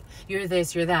soulmate. You're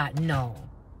this, you're that. No.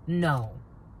 No.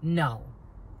 No.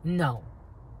 No.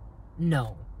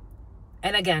 No.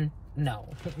 And again, no.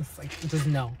 It's like, just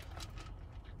no.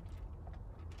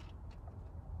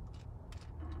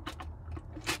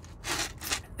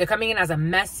 They're coming in as a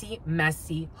messy,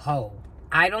 messy hoe.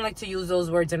 I don't like to use those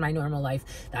words in my normal life.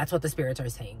 That's what the spirits are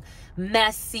saying.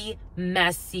 Messy,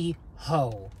 messy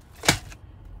hoe.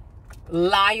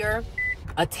 Liar.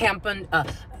 A tampon.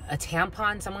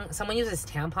 Someone uses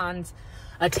tampons.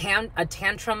 A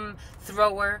tantrum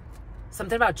thrower.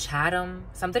 Something about Chatham.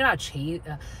 Something about Chase.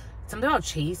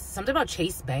 Something about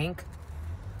Chase Bank.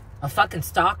 A fucking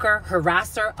stalker.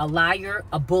 Harasser. A liar.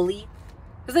 A bully.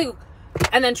 It's like,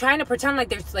 and then trying to pretend like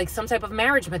there's like some type of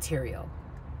marriage material.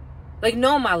 Like,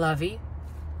 no, my lovey.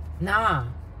 Nah.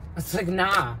 It's like,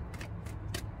 nah.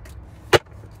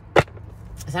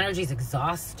 This energy is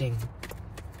exhausting.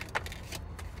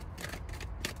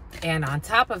 And on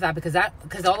top of that, because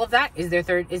all of that is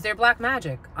their black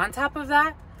magic. On top of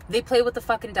that, they play with the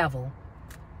fucking devil.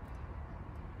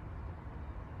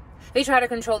 They try to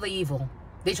control the evil.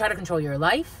 They try to control your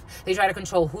life. They try to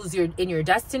control who's in your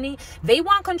destiny. They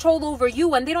want control over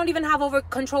you, and they don't even have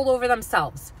control over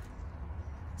themselves.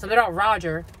 Something about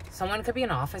Roger. Someone could be an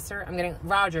officer. I'm getting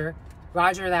Roger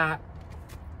that.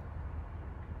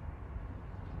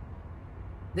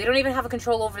 They don't even have a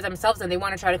control over themselves, and they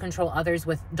want to try to control others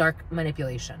with dark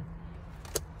manipulation.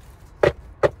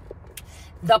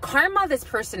 The karma this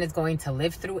person is going to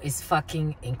live through is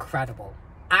fucking incredible.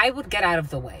 I would get out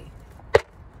of the way.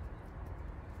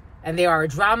 And they are a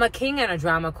drama king and a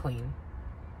drama queen.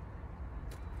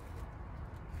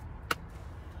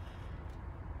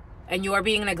 And you are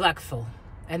being neglectful.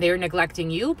 And they're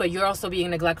neglecting you, but you're also being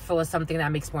neglectful of something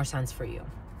that makes more sense for you.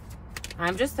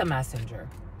 I'm just a messenger.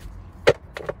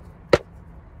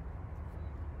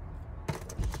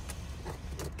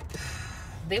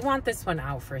 They want this one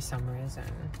out for some reason.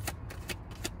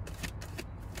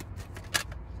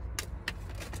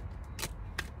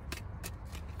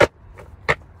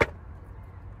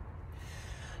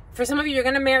 For some of you, you're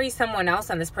going to marry someone else,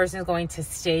 and this person is going to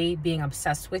stay being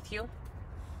obsessed with you.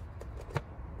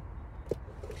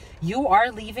 You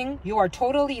are leaving. You are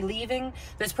totally leaving.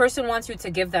 This person wants you to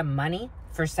give them money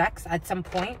for sex at some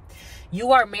point.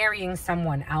 You are marrying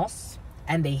someone else,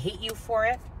 and they hate you for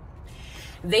it.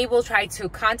 They will try to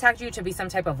contact you to be some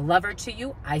type of lover to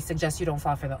you. I suggest you don't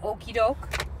fall for the okie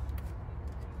doke.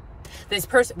 This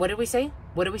person, what did we say?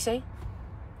 What did we say?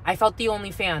 I felt the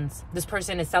OnlyFans. This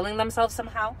person is selling themselves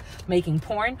somehow, making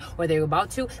porn, or they're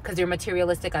about to, because they're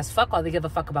materialistic as fuck. All they give a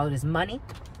fuck about is money.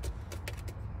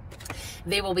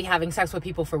 They will be having sex with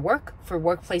people for work, for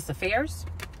workplace affairs.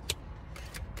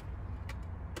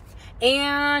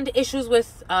 And issues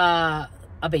with a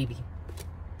baby.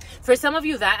 For some of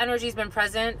you, that energy has been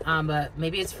present, but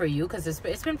maybe it's for you because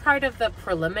it's been part of the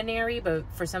preliminary. But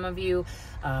for some of you,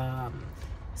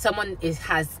 someone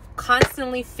has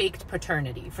constantly faked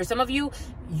paternity. For some of you,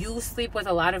 you sleep with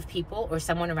a lot of people, or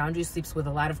someone around you sleeps with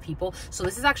a lot of people. So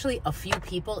this is actually a few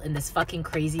people in this fucking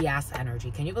crazy ass energy.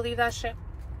 Can you believe that shit?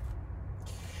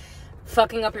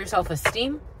 Fucking up your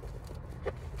self-esteem.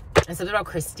 And something about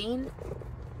Christine.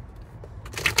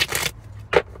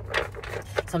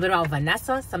 Something about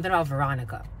Vanessa. Something about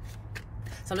Veronica.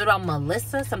 something about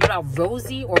Melissa, something about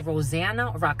Rosie or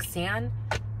Rosanna or Roxanne.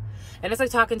 And it's like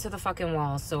talking to the fucking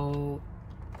wall. So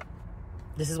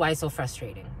this is why it's so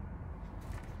frustrating.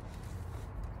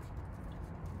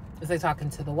 It's like talking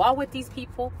to the wall with these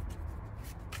people.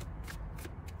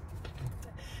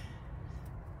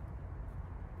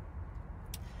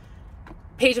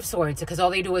 Page of Swords, because all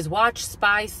they do is watch,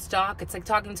 spy, stalk. It's like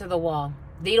talking to the wall.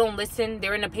 They don't listen.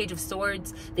 They're in a Page of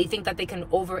Swords. They think that they can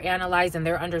overanalyze and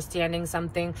they're understanding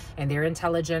something and they're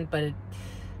intelligent, but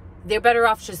they're better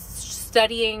off just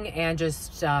studying and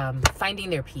just finding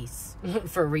their peace.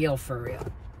 For real, for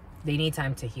real. They need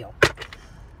time to heal.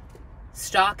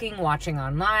 Stalking, watching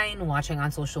online, watching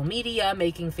on social media,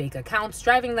 making fake accounts,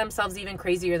 driving themselves even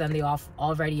crazier than they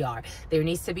already are. There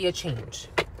needs to be a change.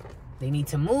 They need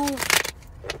to move.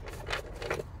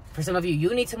 For some of you,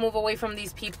 you need to move away from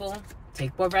these people.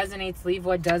 Take what resonates, leave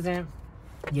what doesn't.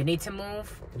 You need to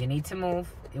move. You need to move.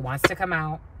 It wants to come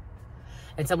out.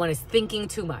 And someone is thinking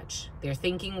too much. They're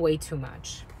thinking way too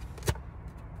much.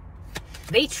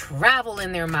 They travel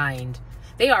in their mind.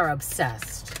 They are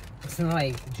obsessed. It's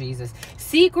like, Jesus.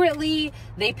 Secretly,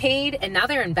 they paid, and now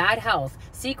they're in bad health.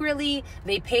 Secretly,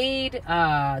 they paid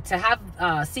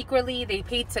secretly, they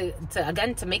paid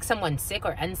to make someone sick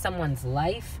or end someone's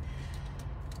life.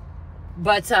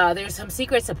 But there's some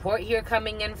secret support here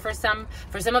coming in for some.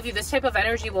 For some of you, this type of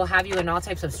energy will have you in all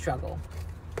types of struggle.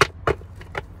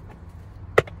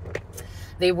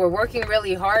 They were working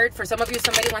really hard. For some of you,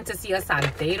 somebody went to see a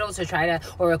santero to try to,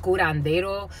 or a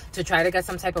curandero to try to get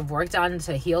some type of work done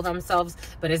to heal themselves.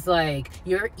 But it's like,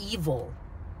 you're evil.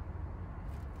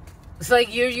 It's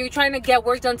like you're trying to get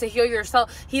work done to heal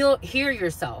yourself. Hear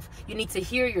yourself. You need to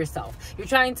hear yourself. You're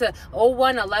trying to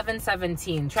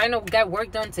 01-11-17, trying to get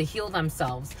work done to heal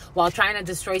themselves while trying to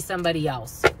destroy somebody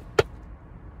else.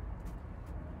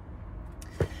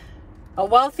 A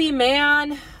wealthy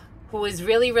man who is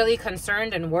really, really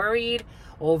concerned and worried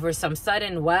over some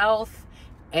sudden wealth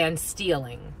and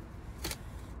stealing.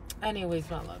 Anyways,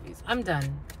 my lovies, I'm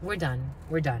done. We're done.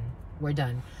 We're done. We're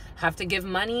done. Have to give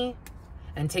money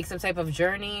and take some type of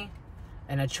journey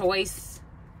and a choice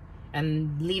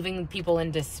and leaving people in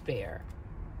despair.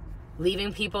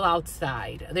 Leaving people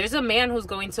outside. There's a man who's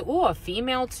going to, a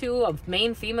female too, a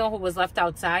main female who was left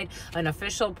outside, an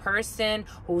official person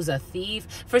who's a thief.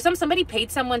 For somebody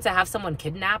paid someone to have someone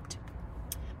kidnapped.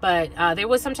 But there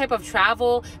was some type of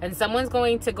travel and someone's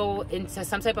going to go into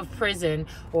some type of prison,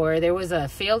 or there was a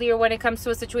failure when it comes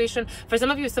to a situation. For some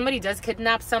of you, somebody does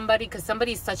kidnap somebody because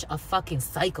somebody's such a fucking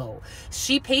psycho.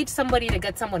 She paid somebody to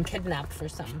get someone kidnapped for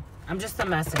some. I'm just a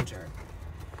messenger.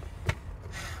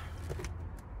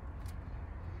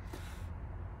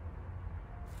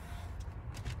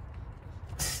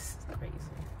 This is crazy.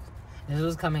 This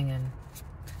was coming in.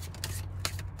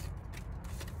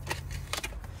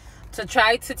 To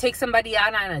try to take somebody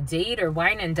out on a date or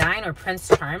wine and dine or Prince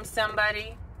Charm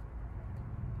somebody.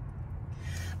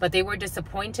 But they were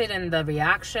disappointed in the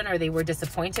reaction, or they were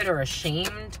disappointed or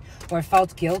ashamed or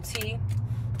felt guilty.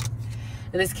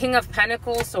 This King of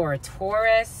Pentacles or a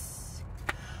Taurus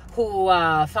who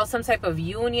felt some type of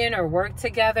union or work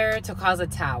together to cause a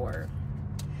tower.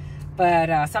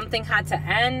 But something had to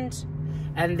end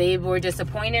and they were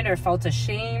disappointed or felt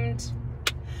ashamed.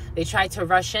 They tried to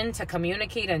rush in to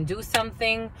communicate and do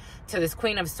something to this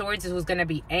Queen of Swords who's going to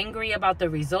be angry about the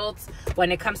results. When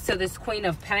it comes to this Queen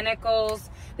of Pentacles,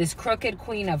 this crooked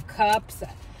Queen of Cups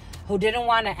who didn't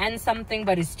want to end something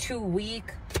but is too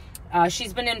weak.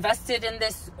 She's been invested in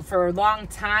this for a long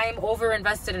time,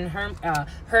 over-invested in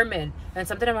Hermit and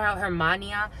something about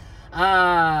Hermania.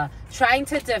 Trying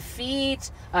to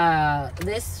defeat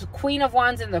this Queen of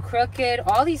Wands in the Crooked,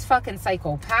 all these fucking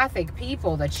psychopathic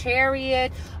people, the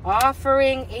Chariot,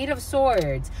 offering 8 of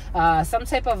Swords, some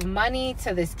type of money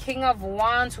to this King of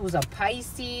Wands who's a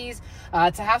Pisces,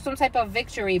 to have some type of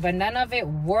victory, but none of it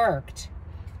worked.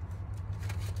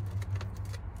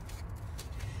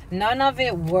 None of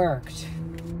it worked.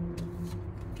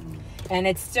 And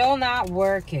it's still not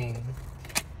working.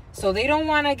 So they don't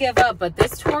want to give up, but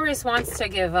this Taurus wants to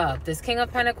give up. This King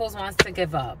of Pentacles wants to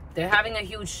give up. They're having a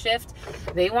huge shift.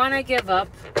 They want to give up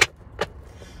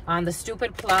on the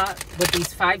stupid plot with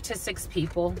these 5 to 6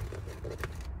 people.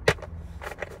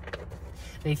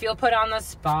 They feel put on the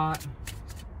spot.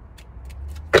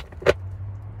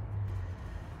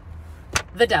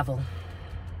 The Devil.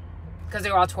 Because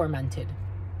they're all tormented.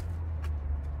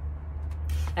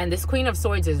 And this Queen of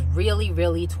Swords is really,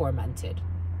 really tormented.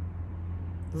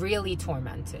 Really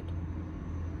tormented.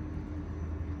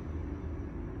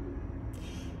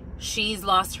 She's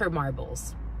lost her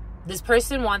marbles. This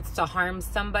person wants to harm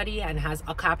somebody and has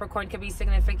a Capricorn, could be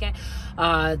significant.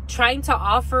 Trying to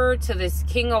offer to this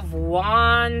King of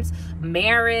Wands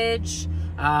marriage,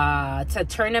 to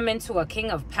turn him into a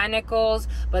King of Pentacles,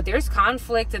 but there's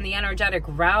conflict in the energetic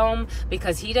realm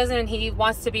because he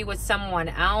wants to be with someone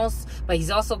else, but he's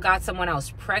also got someone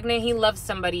else pregnant. He loves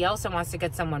somebody else and wants to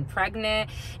get someone pregnant.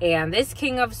 And this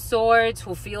King of Swords,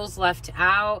 who feels left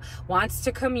out, wants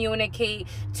to communicate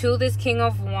to this King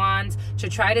of Wands to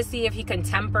try to see if he can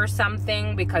temper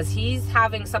something, because he's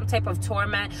having some type of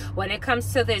torment when it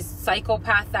comes to this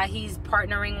psychopath that he's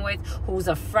partnering with, who's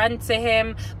a friend to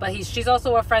him, but she's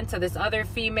also a friend to this other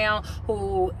female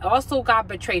who also got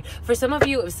betrayed. For some of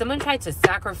you, if someone tried to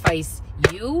sacrifice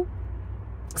you,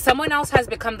 someone else has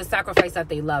become the sacrifice that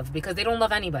they love, because they don't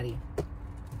love anybody.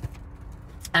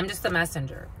 I'm just a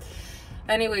messenger.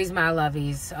 Anyways, my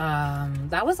lovies,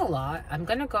 that was a lot. I'm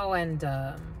gonna go and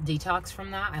detox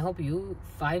from that. I hope you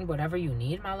find whatever you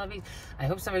need, my lovies. I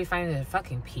hope somebody finds their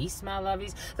fucking peace, my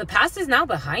lovies. The past is now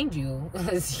behind you.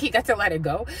 You got to let it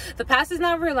go. The past is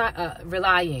not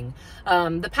relying.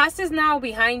 The past is now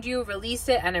behind you. Release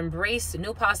it and embrace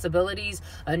new possibilities.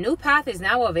 A new path is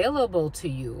now available to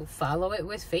you. Follow it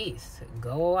with faith.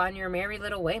 Go on your merry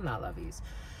little way, my lovies.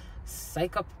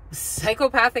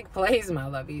 Psychopathic plays, my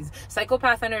lovies.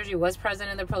 Psychopath energy was present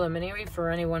in the preliminary for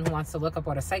anyone who wants to look up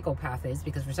what a psychopath is,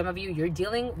 because for some of you, you're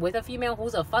dealing with a female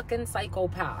who's a fucking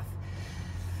psychopath.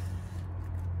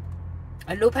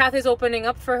 A new path is opening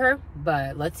up for her,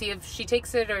 but let's see if she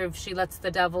takes it or if she lets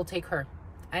the devil take her.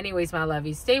 Anyways, my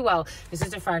lovies, stay well. Your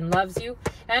sister friend loves you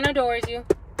and adores you.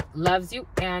 Loves you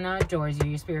and adores you.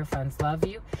 Your spirit friends love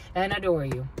you and adore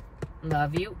you.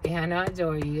 Love you and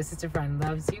adore you. Your sister friend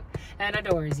loves you and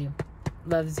adores you.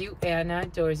 Loves you and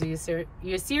adores you.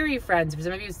 Your Siri friends. For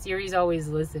some of you, Siri's always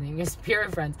listening. Your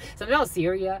spirit friends. Some of y'all,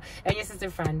 Syria and your sister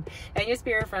friend and your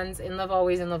spirit friends. In love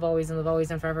always, in love always, in love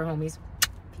always, and forever, homies.